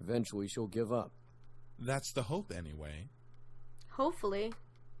 Eventually, she'll give up. That's the hope, anyway. Hopefully.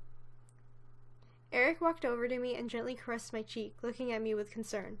 Erik walked over to me and gently caressed my cheek, looking at me with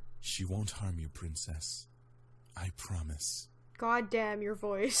concern. She won't harm you, princess. I promise. God damn your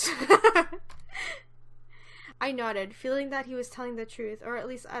voice. I nodded, feeling that he was telling the truth, or at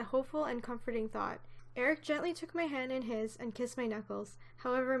least a hopeful and comforting thought. Erik gently took my hand in his and kissed my knuckles,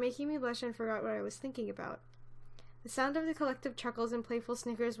 however making me blush and forgot what I was thinking about. The sound of the collective chuckles and playful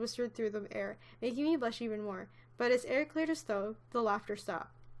snickers whispered through the air, making me blush even more, but as Erik cleared his throat, the laughter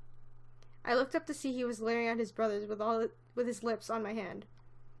stopped. I looked up to see he was glaring at his brothers with his lips on my hand.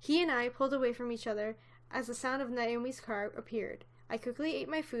 He and I pulled away from each other as the sound of Naomi's car appeared. I quickly ate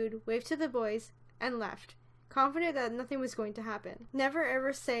my food, waved to the boys, and left, confident that nothing was going to happen. Never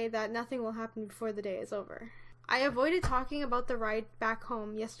ever say that nothing will happen before the day is over. I avoided talking about the ride back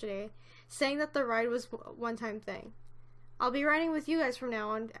home yesterday, saying that the ride was a one-time thing. I'll be riding with you guys from now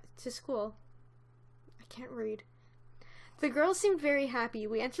on to school. I can't read. The girls seemed very happy.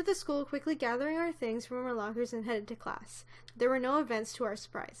 We entered the school, quickly gathering our things from our lockers and headed to class. There were no events to our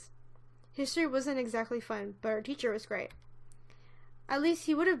surprise. History wasn't exactly fun, but our teacher was great. At least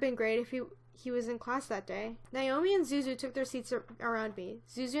he would have been great if he was in class that day. Naomi and Zuzu took their seats around me.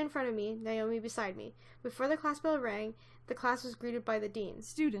 Zuzu in front of me, Naomi beside me. Before the class bell rang, the class was greeted by the dean.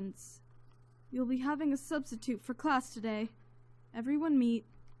 Students, you'll be having a substitute for class today. Everyone meet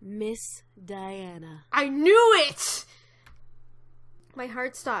Miss Diana. I knew it! My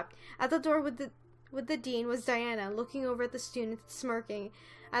heart stopped. At the door with the dean was Diana, looking over at the students, smirking,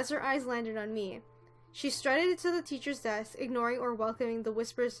 as her eyes landed on me. She strutted to the teacher's desk, ignoring or welcoming the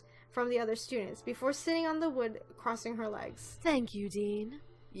whispers from the other students, before sitting on the wood, crossing her legs. Thank you, Dean.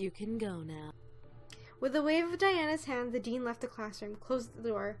 You can go now. With a wave of Diana's hand, the dean left the classroom, closed the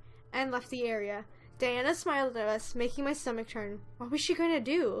door, and left the area. Diana smiled at us, making my stomach turn. What was she going to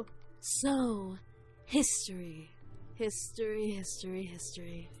do? So, history. History, history,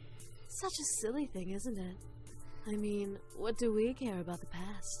 history. Such a silly thing, isn't it? I mean, what do we care about the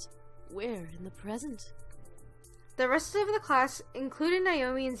past? We're in the present. The rest of the class, including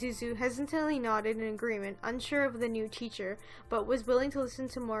Naomi and Zuzu, hesitantly nodded in agreement, unsure of the new teacher, but was willing to listen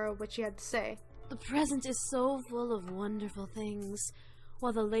to more of what she had to say. The present is so full of wonderful things.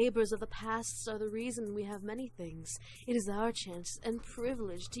 While the labors of the past are the reason we have many things, it is our chance and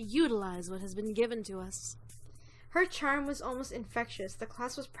privilege to utilize what has been given to us. Her charm was almost infectious. The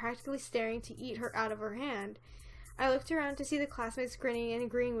class was practically staring to eat her out of her hand. I looked around to see the classmates grinning and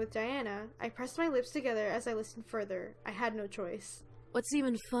agreeing with Diana. I pressed my lips together as I listened further. I had no choice. What's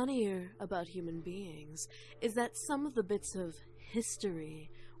even funnier about human beings is that some of the bits of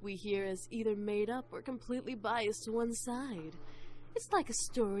history we hear as either made up or completely biased to one side. It's like a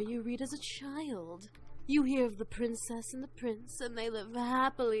story you read as a child. You hear of the princess and the prince, and they live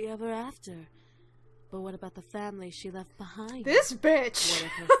happily ever after. But what about the family she left behind? This bitch! What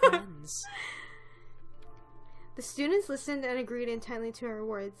of her friends? The students listened and agreed intently to her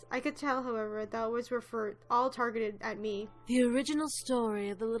words. I could tell, however, that words were all targeted at me. The original story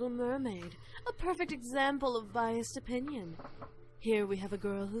of the Little Mermaid. A perfect example of biased opinion. Here we have a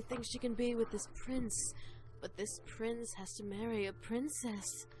girl who thinks she can be with this prince, but this prince has to marry a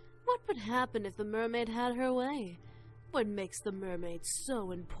princess. What would happen if the mermaid had her way? What makes the mermaid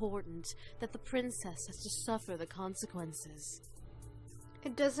so important that the princess has to suffer the consequences?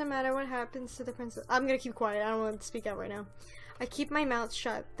 It doesn't matter what happens to the princess. I'm gonna keep quiet. I don't want to speak out right now. I keep my mouth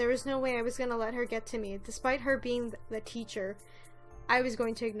shut. There was no way I was gonna let her get to me. Despite her being the teacher, I was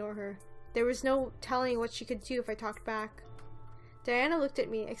going to ignore her. There was no telling what she could do if I talked back. Diana looked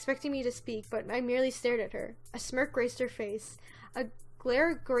at me, expecting me to speak, but I merely stared at her. A smirk graced her face. A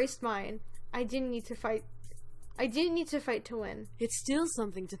glare graced mine. I didn't need to fight to win. It's still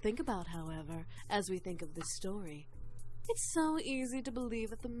something to think about, however, as we think of this story. It's so easy to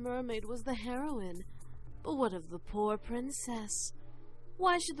believe that the mermaid was the heroine. But what of the poor princess?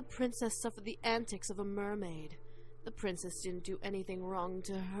 Why should the princess suffer the antics of a mermaid? The princess didn't do anything wrong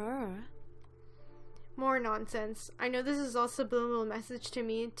to her. More nonsense. I know this is all a subliminal message to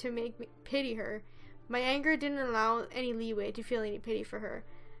me to make me pity her. My anger didn't allow any leeway to feel any pity for her.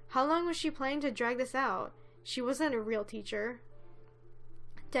 How long was she planning to drag this out? She wasn't a real teacher.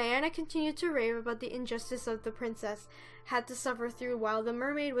 Diana continued to rave about the injustice of the princess had to suffer through while the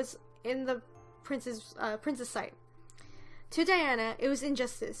mermaid was in the princess sight. To Diana, it was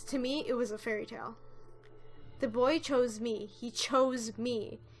injustice. To me, it was a fairy tale. The boy chose me. He chose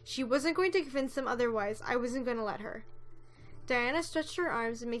me. She wasn't going to convince him otherwise. I wasn't going to let her. Diana stretched her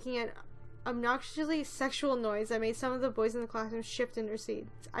arms, making an obnoxiously sexual noise that made some of the boys in the classroom shift in their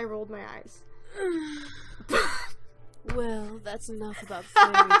seats. I rolled my eyes. Well, that's enough about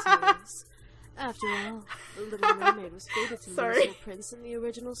fairy tales. After all, the Little Mermaid was fated to lose her prince in the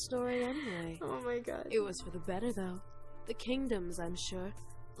original story anyway. Oh my god. It was for the better, though. The kingdoms, I'm sure,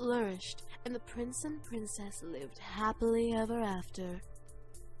 flourished, and the prince and princess lived happily ever after.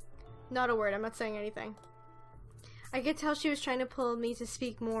 Not a word. I'm not saying anything. I could tell she was trying to pull me to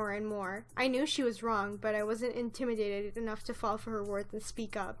speak more and more. I knew she was wrong, but I wasn't intimidated enough to fall for her words and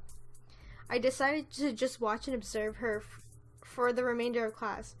speak up. I decided to just watch and observe her for the remainder of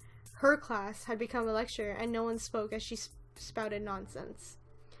class. Her class had become a lecture, and no one spoke as she spouted nonsense.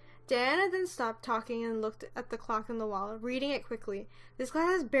 Diana then stopped talking and looked at the clock on the wall, reading it quickly. This class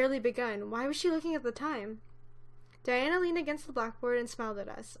has barely begun. Why was she looking at the time? Diana leaned against the blackboard and smiled at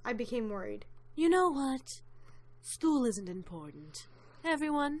us. I became worried. You know what? School isn't important.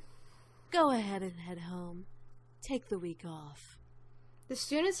 Everyone, go ahead and head home. Take the week off. The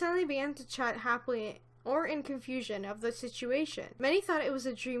students suddenly began to chat happily or in confusion of the situation. Many thought it was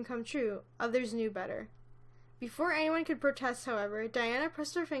a dream come true. Others knew better. Before anyone could protest, however, Diana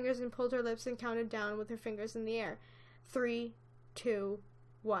pressed her fingers and pulled her lips and counted down with her fingers in the air. 3, 2,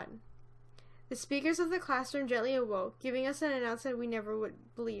 1. The speakers of the classroom gently awoke, giving us an announcement we never would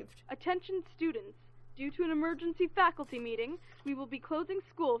believed. Attention students. Due to an emergency faculty meeting, we will be closing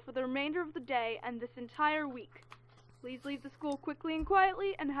school for the remainder of the day and this entire week. Please leave the school quickly and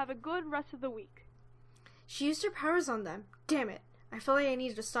quietly and have a good rest of the week. She used her powers on them. Damn it. I felt like I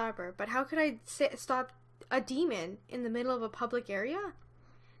needed to stop her, but how could I stop a demon in the middle of a public area?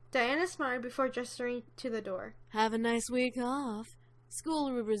 Diana smiled before gesturing to the door. Have a nice week off.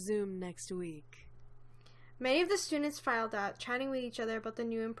 School will resume next week. Many of the students filed out, chatting with each other about the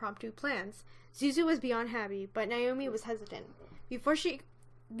new impromptu plans. Zuzu was beyond happy, but Naomi was hesitant.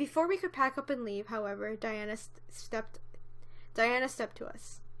 Before we could pack up and leave, however, Diana stepped to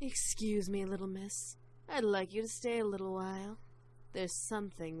us. Excuse me, little miss. I'd like you to stay a little while. There's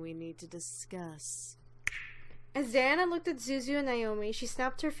something we need to discuss. As Diana looked at Zuzu and Naomi, she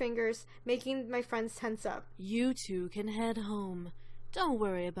snapped her fingers, making my friends tense up. You two can head home. Don't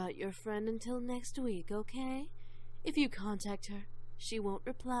worry about your friend until next week, okay? If you contact her, she won't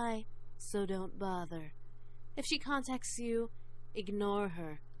reply, so don't bother. If she contacts you, ignore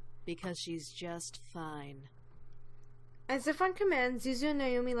her, because she's just fine. As if on command, Zuzu and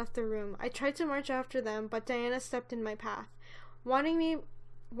Naomi left the room. I tried to march after them, but Diana stepped in my path, warning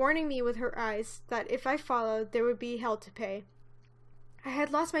me with her eyes that if I followed, there would be hell to pay. I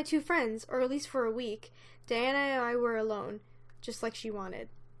had lost my 2 friends, or at least for a week. Diana and I were alone, just like she wanted.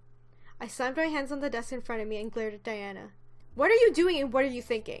 I slammed my hands on the desk in front of me and glared at Diana. What are you doing and what are you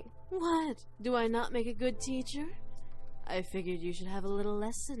thinking? What? Do I not make a good teacher? I figured you should have a little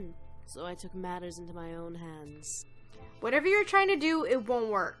lesson, so I took matters into my own hands. Whatever you're trying to do, it won't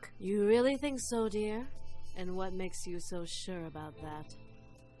work. You really think so, dear? And what makes you so sure about that?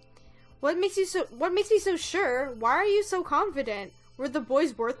 What makes me so sure? Why are you so confident? Were the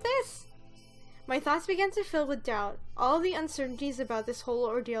boys worth this? My thoughts began to fill with doubt. All the uncertainties about this whole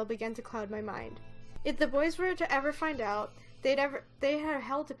ordeal began to cloud my mind. If the boys were to ever find out, they had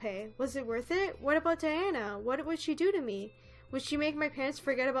hell to pay. Was it worth it? What about Diana? What would she do to me? Would she make my parents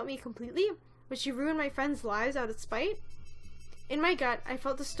forget about me completely? Would she ruin my friends' lives out of spite? In my gut, I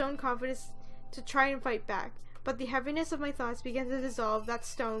felt the stone confidence to try and fight back, but the heaviness of my thoughts began to dissolve that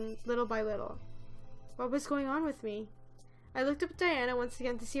stone little by little. What was going on with me? I looked up at Diana once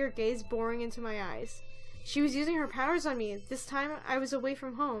again to see her gaze boring into my eyes. She was using her powers on me. This time I was away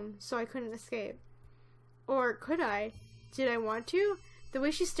from home, so I couldn't escape. Or could I? Did I want to? The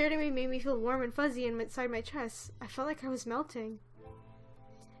way she stared at me made me feel warm and fuzzy inside my chest. I felt like I was melting.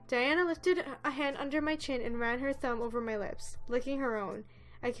 Diana lifted a hand under my chin and ran her thumb over my lips, licking her own.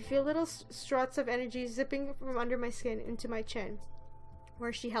 I could feel little struts of energy zipping from under my skin into my chin,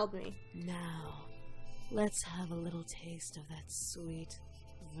 where she held me. Now, let's have a little taste of that sweet,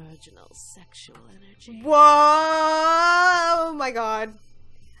 virginal sexual energy. Whoa! Oh my god.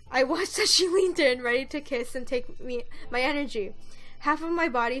 I watched as she leaned in, ready to kiss and take my energy. Half of my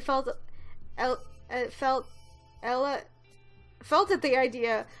body felt at the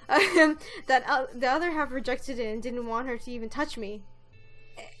idea that the other half rejected it and didn't want her to even touch me.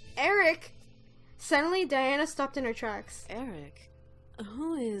 Erik! Suddenly, Diana stopped in her tracks. Erik?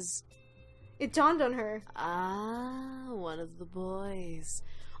 Who is... It dawned on her. Ah, one of the boys.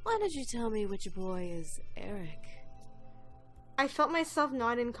 Why don't you tell me which boy is Erik? I felt myself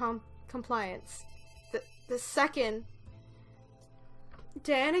nod in compliance. The second...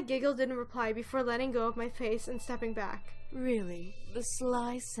 Diana giggled in reply before letting go of my face and stepping back. Really? The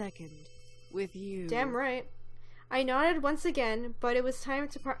sly second? With you? Damn right. I nodded once again, but it was time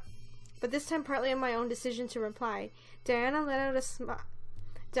to but this time partly on my own decision to reply. Diana let out a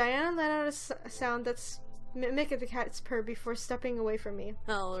sound that's mimicked the cat's purr before stepping away from me.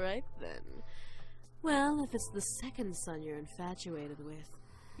 All right then. Well, if it's the second son you're infatuated with,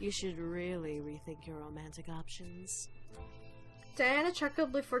 you should really rethink your romantic options. Diana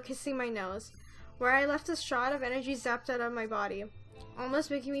chuckled before kissing my nose, where I left a shot of energy zapped out of my body, almost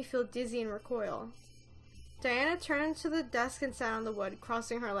making me feel dizzy and recoil. Diana turned to the desk and sat on the wood,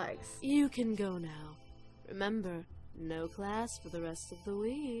 crossing her legs. You can go now. Remember, no class for the rest of the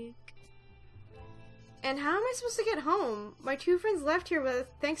week. And how am I supposed to get home? My 2 friends left here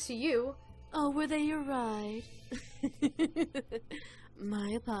thanks to you. Oh, were they your ride?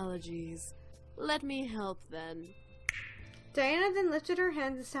 My apologies. Let me help then. Diana then lifted her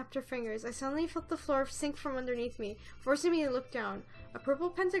hand and snapped her fingers. I suddenly felt the floor sink from underneath me, forcing me to look down. A purple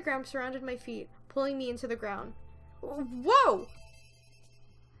pentagram surrounded my feet, pulling me into the ground. Whoa!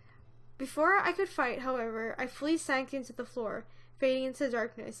 Before I could fight, however, I fully sank into the floor, fading into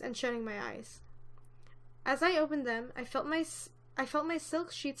darkness and shutting my eyes. As I opened them, I felt my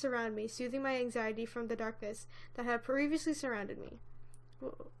silk sheets around me, soothing my anxiety from the darkness that had previously surrounded me.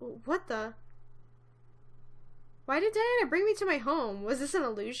 What the? Why did Diana bring me to my home? Was this an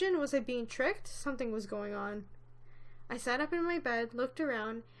illusion? Was I being tricked? Something was going on. I sat up in my bed, looked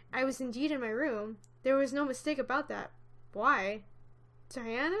around. I was indeed in my room. There was no mistake about that. Why?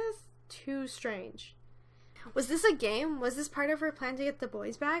 Diana's too strange. Was this a game? Was this part of her plan to get the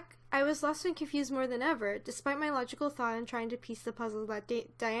boys back? I was lost and confused more than ever, despite my logical thought in trying to piece the puzzle that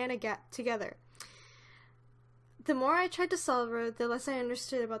Diana got together. The more I tried to solve her, the less I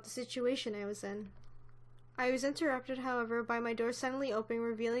understood about the situation I was in. I was interrupted, however, by my door suddenly opening,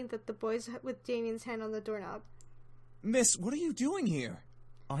 revealing that the boys with Damien's hand on the doorknob. Miss, what are you doing here?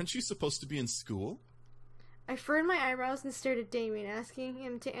 Aren't you supposed to be in school? I furrowed my eyebrows and stared at Damien, asking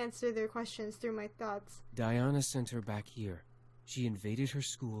him to answer their questions through my thoughts. Diana sent her back here. She invaded her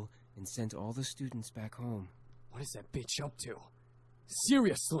school and sent all the students back home. What is that bitch up to?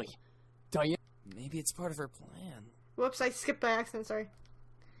 Seriously? Diana... Maybe it's part of her plan. Whoops, I skipped by accident, sorry.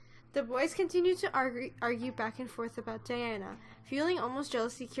 The boys continued to argue back and forth about Diana, feeling almost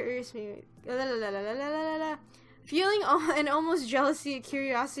jealousy, curiosity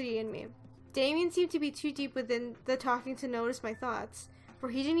in me. Damien seemed to be too deep within the talking to notice my thoughts, for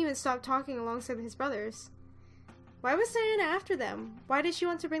he didn't even stop talking alongside his brothers. Why was Diana after them? Why did she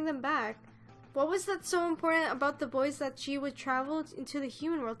want to bring them back? What was that so important about the boys that she would travel into the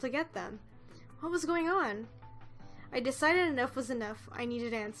human world to get them? What was going on? I decided enough was enough. I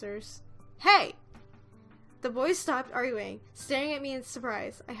needed answers. Hey! The boys stopped arguing, staring at me in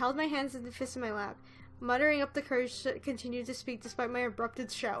surprise. I held my hands in the fists in my lap, muttering up the courage to continue to speak despite my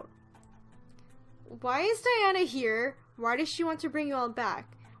abrupted shout. Why is Diana here? Why does she want to bring you all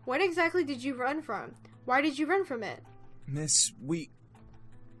back? What exactly did you run from? Why did you run from it? Miss,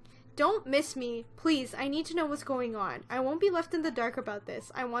 Don't miss me. Please, I need to know what's going on. I won't be left in the dark about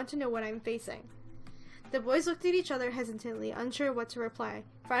this. I want to know what I'm facing. The boys looked at each other hesitantly, unsure what to reply.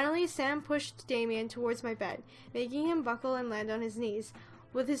 Finally, Sam pushed Damien towards my bed, making him buckle and land on his knees,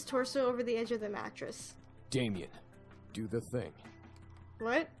 with his torso over the edge of the mattress. Damien, do the thing.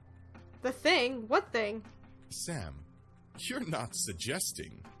 What? The thing? What thing? Sam, you're not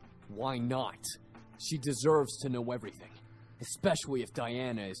suggesting. Why not? She deserves to know everything, especially if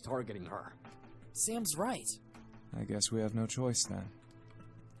Diana is targeting her. Sam's right. I guess we have no choice then.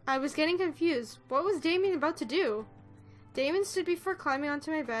 I was getting confused. What was Damien about to do? Damien stood before climbing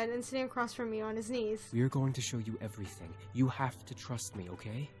onto my bed and sitting across from me on his knees. We're going to show you everything. You have to trust me,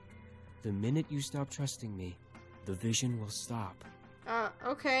 okay? The minute you stop trusting me, the vision will stop.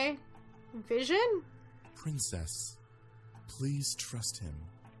 Okay. Vision? Princess, please trust him.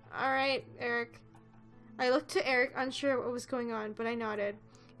 Alright, Erik. I looked to Erik, unsure what was going on, but I nodded.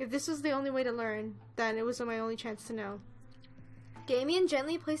 If this was the only way to learn, then it was my only chance to know. Damien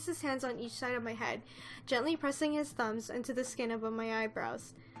gently placed his hands on each side of my head, gently pressing his thumbs into the skin above my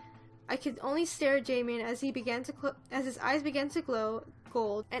eyebrows. I could only stare at Damien as his eyes began to glow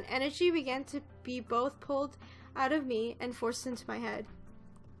gold, and energy began to be both pulled out of me and forced into my head.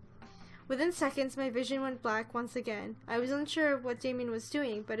 Within seconds, my vision went black once again. I was unsure of what Damien was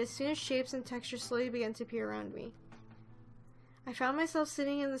doing, but as soon as shapes and textures slowly began to appear around me, I found myself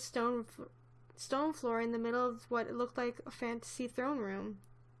sitting in the stone floor in the middle of what looked like a fantasy throne room.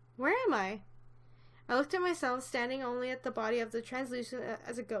 Where am I? I looked at myself, standing only at the body of the translucent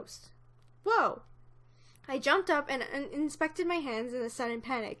as a ghost. Whoa! I jumped up and inspected my hands in a sudden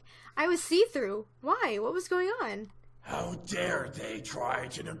panic. I was see-through. Why? What was going on? How dare they try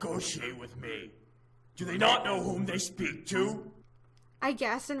to negotiate with me? Do they not know whom they speak to? I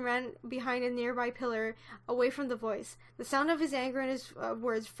gasped and ran behind a nearby pillar, away from the voice. The sound of his anger and his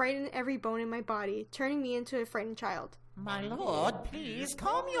words frightened every bone in my body, turning me into a frightened child. My lord, please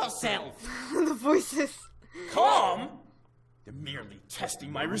calm yourself. The voices. Calm? They're merely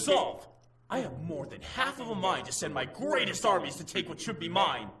testing my resolve. I have more than half of a mind to send my greatest armies to take what should be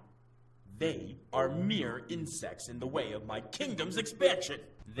mine. They are mere insects in the way of my kingdom's expansion.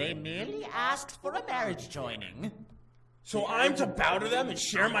 They merely asked for a marriage joining. So I'm to bow to them and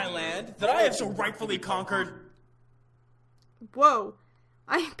share my land that I have so rightfully conquered? Whoa!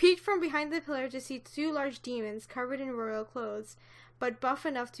 I peeked from behind the pillar to see two large demons covered in royal clothes, but buff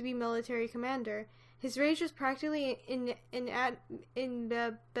enough to be military commander. His rage was practically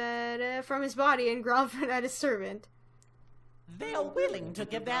from his body and growled at his servant. They are willing to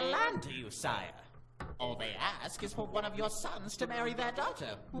give their land to you, sire. All they ask is for one of your sons to marry their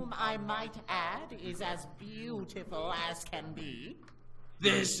daughter, whom I might add is as beautiful as can be.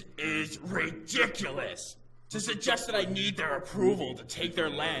 This is ridiculous! To suggest that I need their approval to take their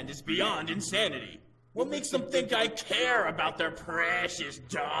land is beyond insanity. What makes them think I care about their precious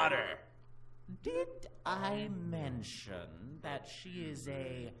daughter? Did I mention that she is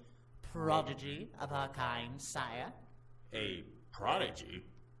a prodigy of her kind, sire? A prodigy?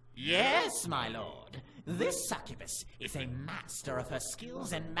 Yes, my lord. This succubus is a master of her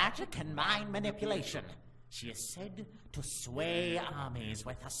skills in magic and mind manipulation. She is said to sway armies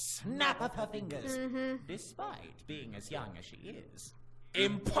with a snap of her fingers, despite being as young as she is.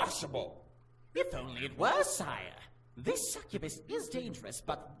 Impossible! If only it were, sire. This succubus is dangerous,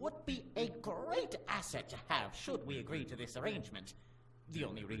 but would be a great asset to have should we agree to this arrangement. The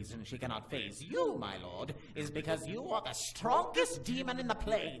only reason she cannot faze you, my lord, is because you are the strongest demon in the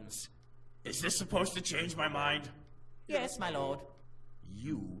plains. Is this supposed to change my mind? Yes, my lord.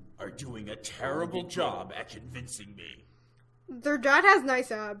 You are doing a terrible job at convincing me. Their dad has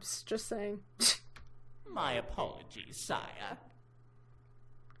nice abs, just saying. My apologies, sire.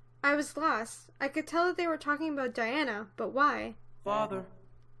 I was lost. I could tell that they were talking about Diana, but why? Father.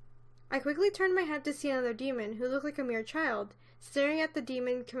 I quickly turned my head to see another demon who looked like a mere child. staring at the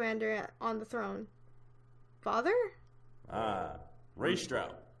demon commander on the throne. Father?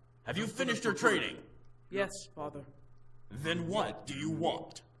 Raystrow, have you finished your training? Yes, Father. Then what do you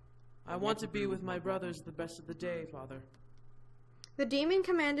want? I want to be with my brothers the best of the day, Father. The demon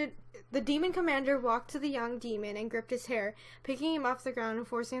commander walked to the young demon and gripped his hair, picking him off the ground and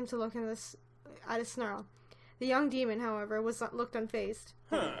forcing him to look at his snarl. The young demon, however, looked unfazed.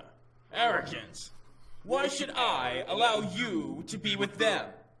 Arrogance. Why should I allow you to be with them?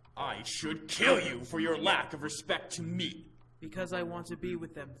 I should kill you for your lack of respect to me. Because I want to be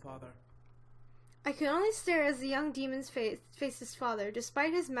with them, Father. I could only stare as the young demon's faced his father.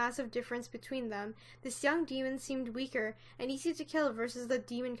 Despite his massive difference between them, this young demon seemed weaker and easy to kill versus the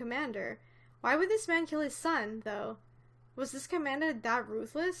demon commander. Why would this man kill his son, though? Was this commander that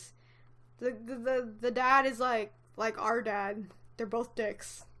ruthless? The dad is like our dad. They're both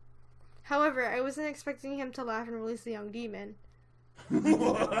dicks. However, I wasn't expecting him to laugh and release the young demon. Good!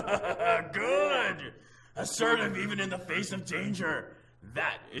 Assertive even in the face of danger.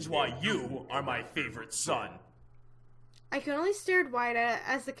 That is why you are my favorite son. I could only stare wide at it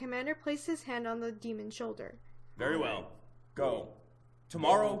as the commander placed his hand on the demon's shoulder. Very well. Go.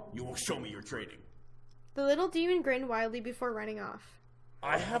 Tomorrow, you will show me your training. The little demon grinned wildly before running off.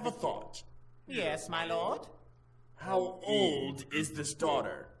 I have a thought. Yes, my lord? How old is this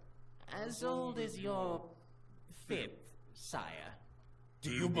daughter? As old as your 5th, sire. Do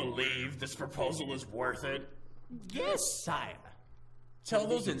you believe this proposal is worth it? Yes, sire. Tell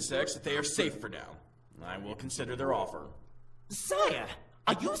those insects that they are safe for now. I will consider their offer. Sire,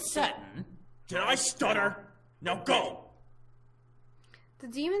 are you certain? Did I stutter? Now go! The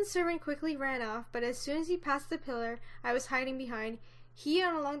demon servant quickly ran off, but as soon as he passed the pillar I was hiding behind, he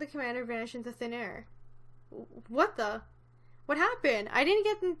and along the commander vanished into thin air. What happened? I didn't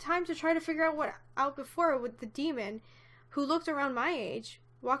get in time to try to figure out before with the demon, who looked around my age,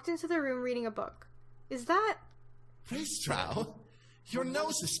 walked into the room reading a book. Is that... Raystrow, your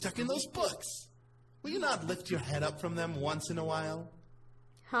nose is stuck in those books. Will you not lift your head up from them once in a while?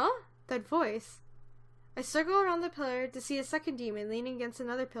 Huh? That voice. I circled around the pillar to see a second demon leaning against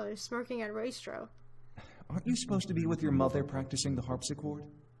another pillar, smirking at Raystrow. Aren't you supposed to be with your mother practicing the harpsichord?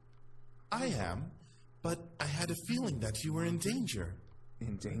 I am, but I had a feeling that you were in danger.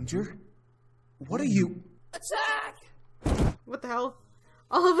 In danger? What are you... Attack! What the hell?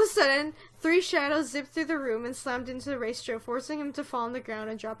 All of a sudden, 3 shadows zipped through the room and slammed into Raystrow, forcing him to fall on the ground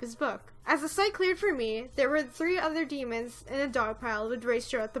and drop his book. As the sight cleared for me, there were 3 other demons in a dog pile with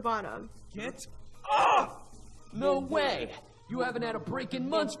Raystrow at the bottom. Get off! No way! You haven't had a break in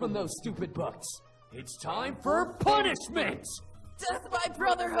months from those stupid books. It's time for punishment! Death by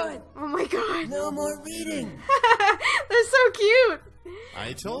brotherhood! Oh my god! No more reading! They're so cute!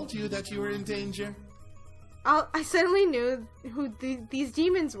 I told you that you were in danger. I suddenly knew who these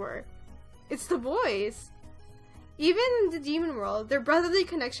demons were. It's the boys. Even in the demon world, their brotherly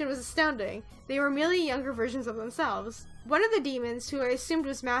connection was astounding. They were merely younger versions of themselves. One of the demons, who I assumed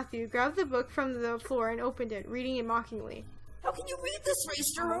was Matthew, grabbed the book from the floor and opened it, reading it mockingly. How can you read this,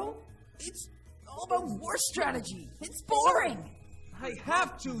 Raystrow? It's all about war strategy. It's boring. I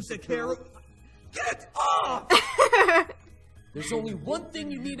have to, Zakaru. Get off! There's only one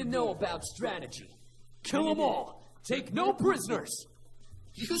thing you need to know about strategy. Kill them all. Take no prisoners.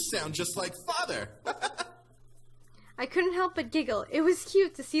 You sound just like Father. I couldn't help but giggle. It was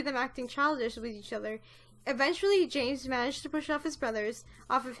cute to see them acting childish with each other. Eventually, James managed to push off his brothers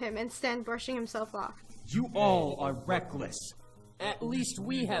off of him and stand brushing himself off. You all are reckless. At least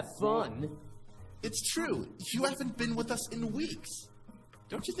we have fun. It's true. You haven't been with us in weeks.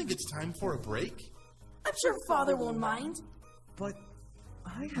 Don't you think it's time for a break? I'm sure Father won't mind. But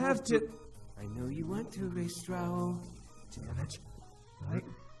I have to... I know you want to, Raystrow. Damn it.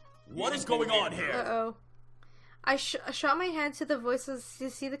 What is going on here? Uh-oh. I shot my head to the voices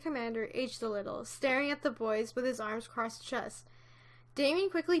to see the commander aged a little, staring at the boys with his arms crossed chest. Damien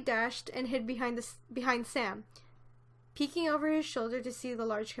quickly dashed and hid behind Sam, peeking over his shoulder to see the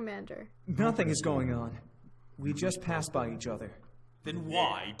large commander. Nothing is going on. We just passed by each other. Then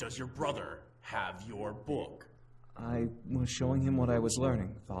why does your brother have your book? I was showing him what I was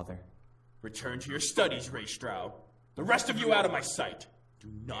learning, Father. Return to your studies, Raystrow. The rest of you out of my sight. Do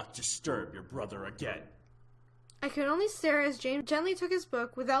not disturb your brother again. I could only stare as James gently took his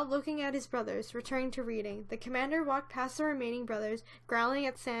book without looking at his brothers, returning to reading. The commander walked past the remaining brothers, growling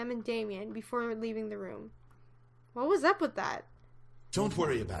at Sam and Damien before leaving the room. What was up with that? Don't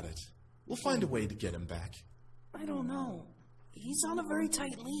worry about it. We'll find a way to get him back. I don't know. He's on a very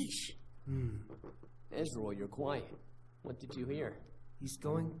tight leash. Ezreal, you're quiet. What did you hear? He's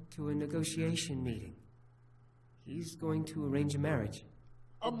going to a negotiation meeting. He's going to arrange a marriage.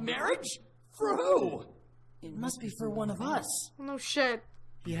 A marriage? For who? It must be for one of us. No shit.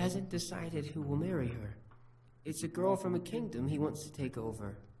 He hasn't decided who will marry her. It's a girl from a kingdom he wants to take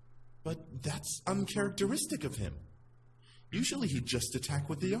over. But that's uncharacteristic of him. Usually he'd just attack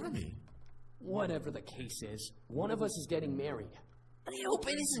with the army. Whatever the case is, one of us is getting married. I hope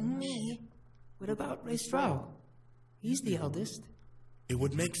it isn't me. What about Ray Strau? He's the eldest. It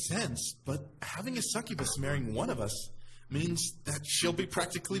would make sense, but having a succubus marrying one of us means that she'll be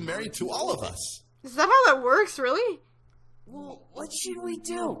practically married to all of us. Is that how that works, really? Well, what should we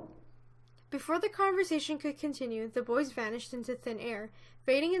do? Before the conversation could continue, the boys vanished into thin air,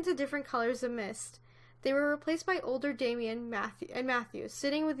 fading into different colors of mist. They were replaced by older Damien and Matthew,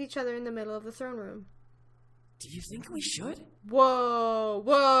 sitting with each other in the middle of the throne room. Do you think we should? Whoa,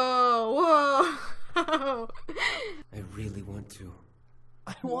 whoa, whoa. I really want to.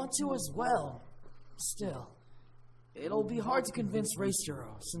 I want to as well. Still, it'll be hard to convince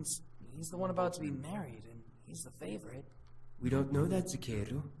Raisturo, since he's the one about to be married, and he's the favorite. We don't know that,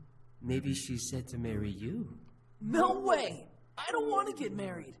 Zakeru. Maybe she's set to marry you. No way! I don't want to get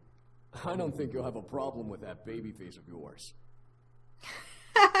married. I don't think you'll have a problem with that baby face of yours.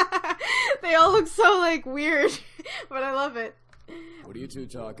 They all look so, like, weird, but I love it. What are you two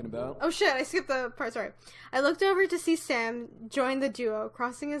talking about? Oh shit, I skipped the part, sorry. I looked over to see Sam join the duo,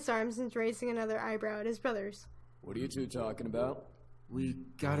 crossing his arms and raising another eyebrow at his brothers. What are you two talking about? We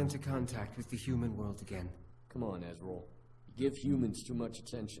got into contact with the human world again. Come on, Ezreal. You give humans too much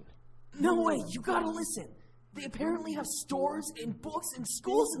attention. No way, you gotta listen. They apparently have stores and books and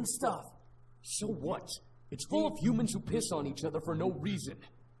schools and stuff. So what? It's full of humans who piss on each other for no reason.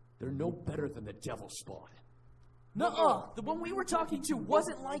 They're no better than the devil spawn. Nuh-uh, the one we were talking to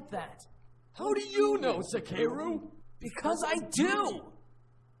wasn't like that. How do you know, Zakeru? Because I do!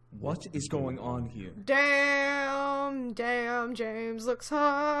 What is going on here? Damn, James looks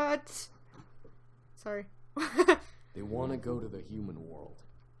hot. Sorry. They want to go to the human world.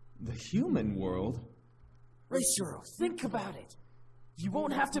 The human world? Raisturo, think about it. You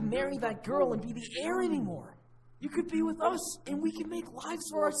won't have to marry that girl and be the heir anymore. You could be with us, and we can make lives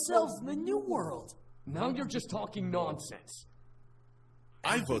for ourselves in the new world. Now you're just talking nonsense.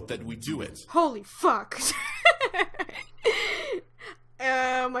 I vote that we do it. Holy fuck.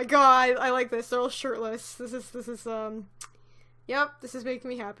 Oh my god, I like this. They're all shirtless. This is yep, this is making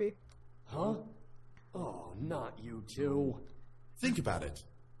me happy. Huh? Oh, not you two. Think about it.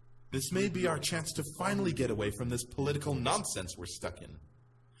 This may be our chance to finally get away from this political nonsense we're stuck in.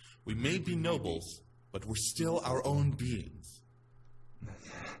 We may be nobles, but we're still our own beings.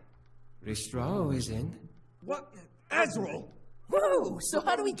 Ristrao is in. What? Ezreal! Woo! So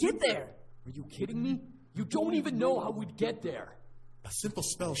how do we get there? Are you kidding me? You don't even know how we'd get there. A simple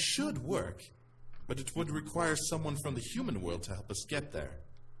spell should work, but it would require someone from the human world to help us get there.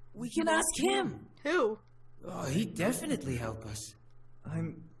 We can ask him. Who? Oh, he'd definitely help us.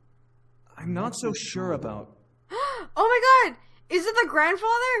 I'm not so sure about... Oh my god! Is it the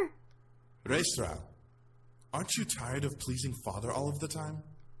grandfather? Raistral, aren't you tired of pleasing Father all of the time?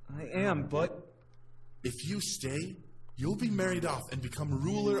 I am, but... If you stay, you'll be married off and become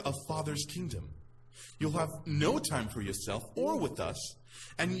ruler of Father's kingdom. You'll have no time for yourself or with us,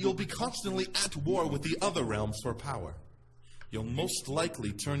 and you'll be constantly at war with the other realms for power. You'll most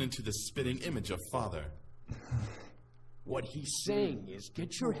likely turn into the spitting image of Father. What he's saying is,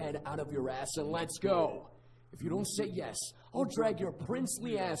 get your head out of your ass and let's go. If you don't say yes, I'll drag your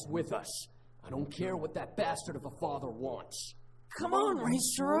princely ass with us. I don't care what that bastard of a father wants. Come on,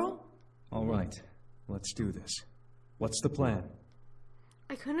 Raisturo. All right, let's do this. What's the plan?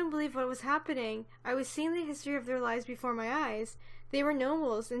 I couldn't believe what was happening. I was seeing the history of their lives before my eyes. They were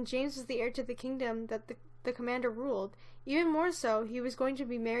nobles, and James was the heir to the kingdom that the commander ruled. Even more so, he was going to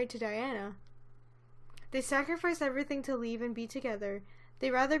be married to Diana. They sacrificed everything to leave and be together.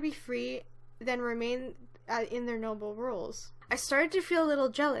 They'd rather be free than remain in their noble roles. I started to feel a little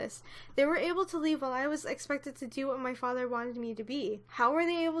jealous. They were able to leave while I was expected to do what my father wanted me to be. How were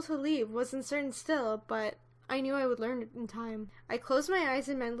they able to leave wasn't certain still, but I knew I would learn in time. I closed my eyes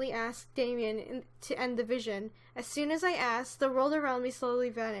and mentally asked Damien to end the vision. As soon as I asked, the world around me slowly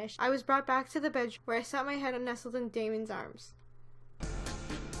vanished. I was brought back to the bed where I sat my head nestled in Damien's arms.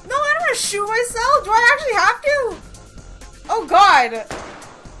 No, I don't want to shoot myself! Do I actually have to? Oh god!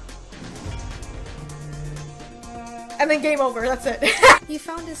 And then game over, that's it. He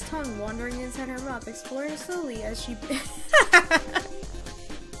found his tongue wandering inside her mouth, exploring slowly as she...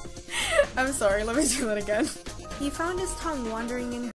 I'm sorry, let me do that again. He found his tongue wandering in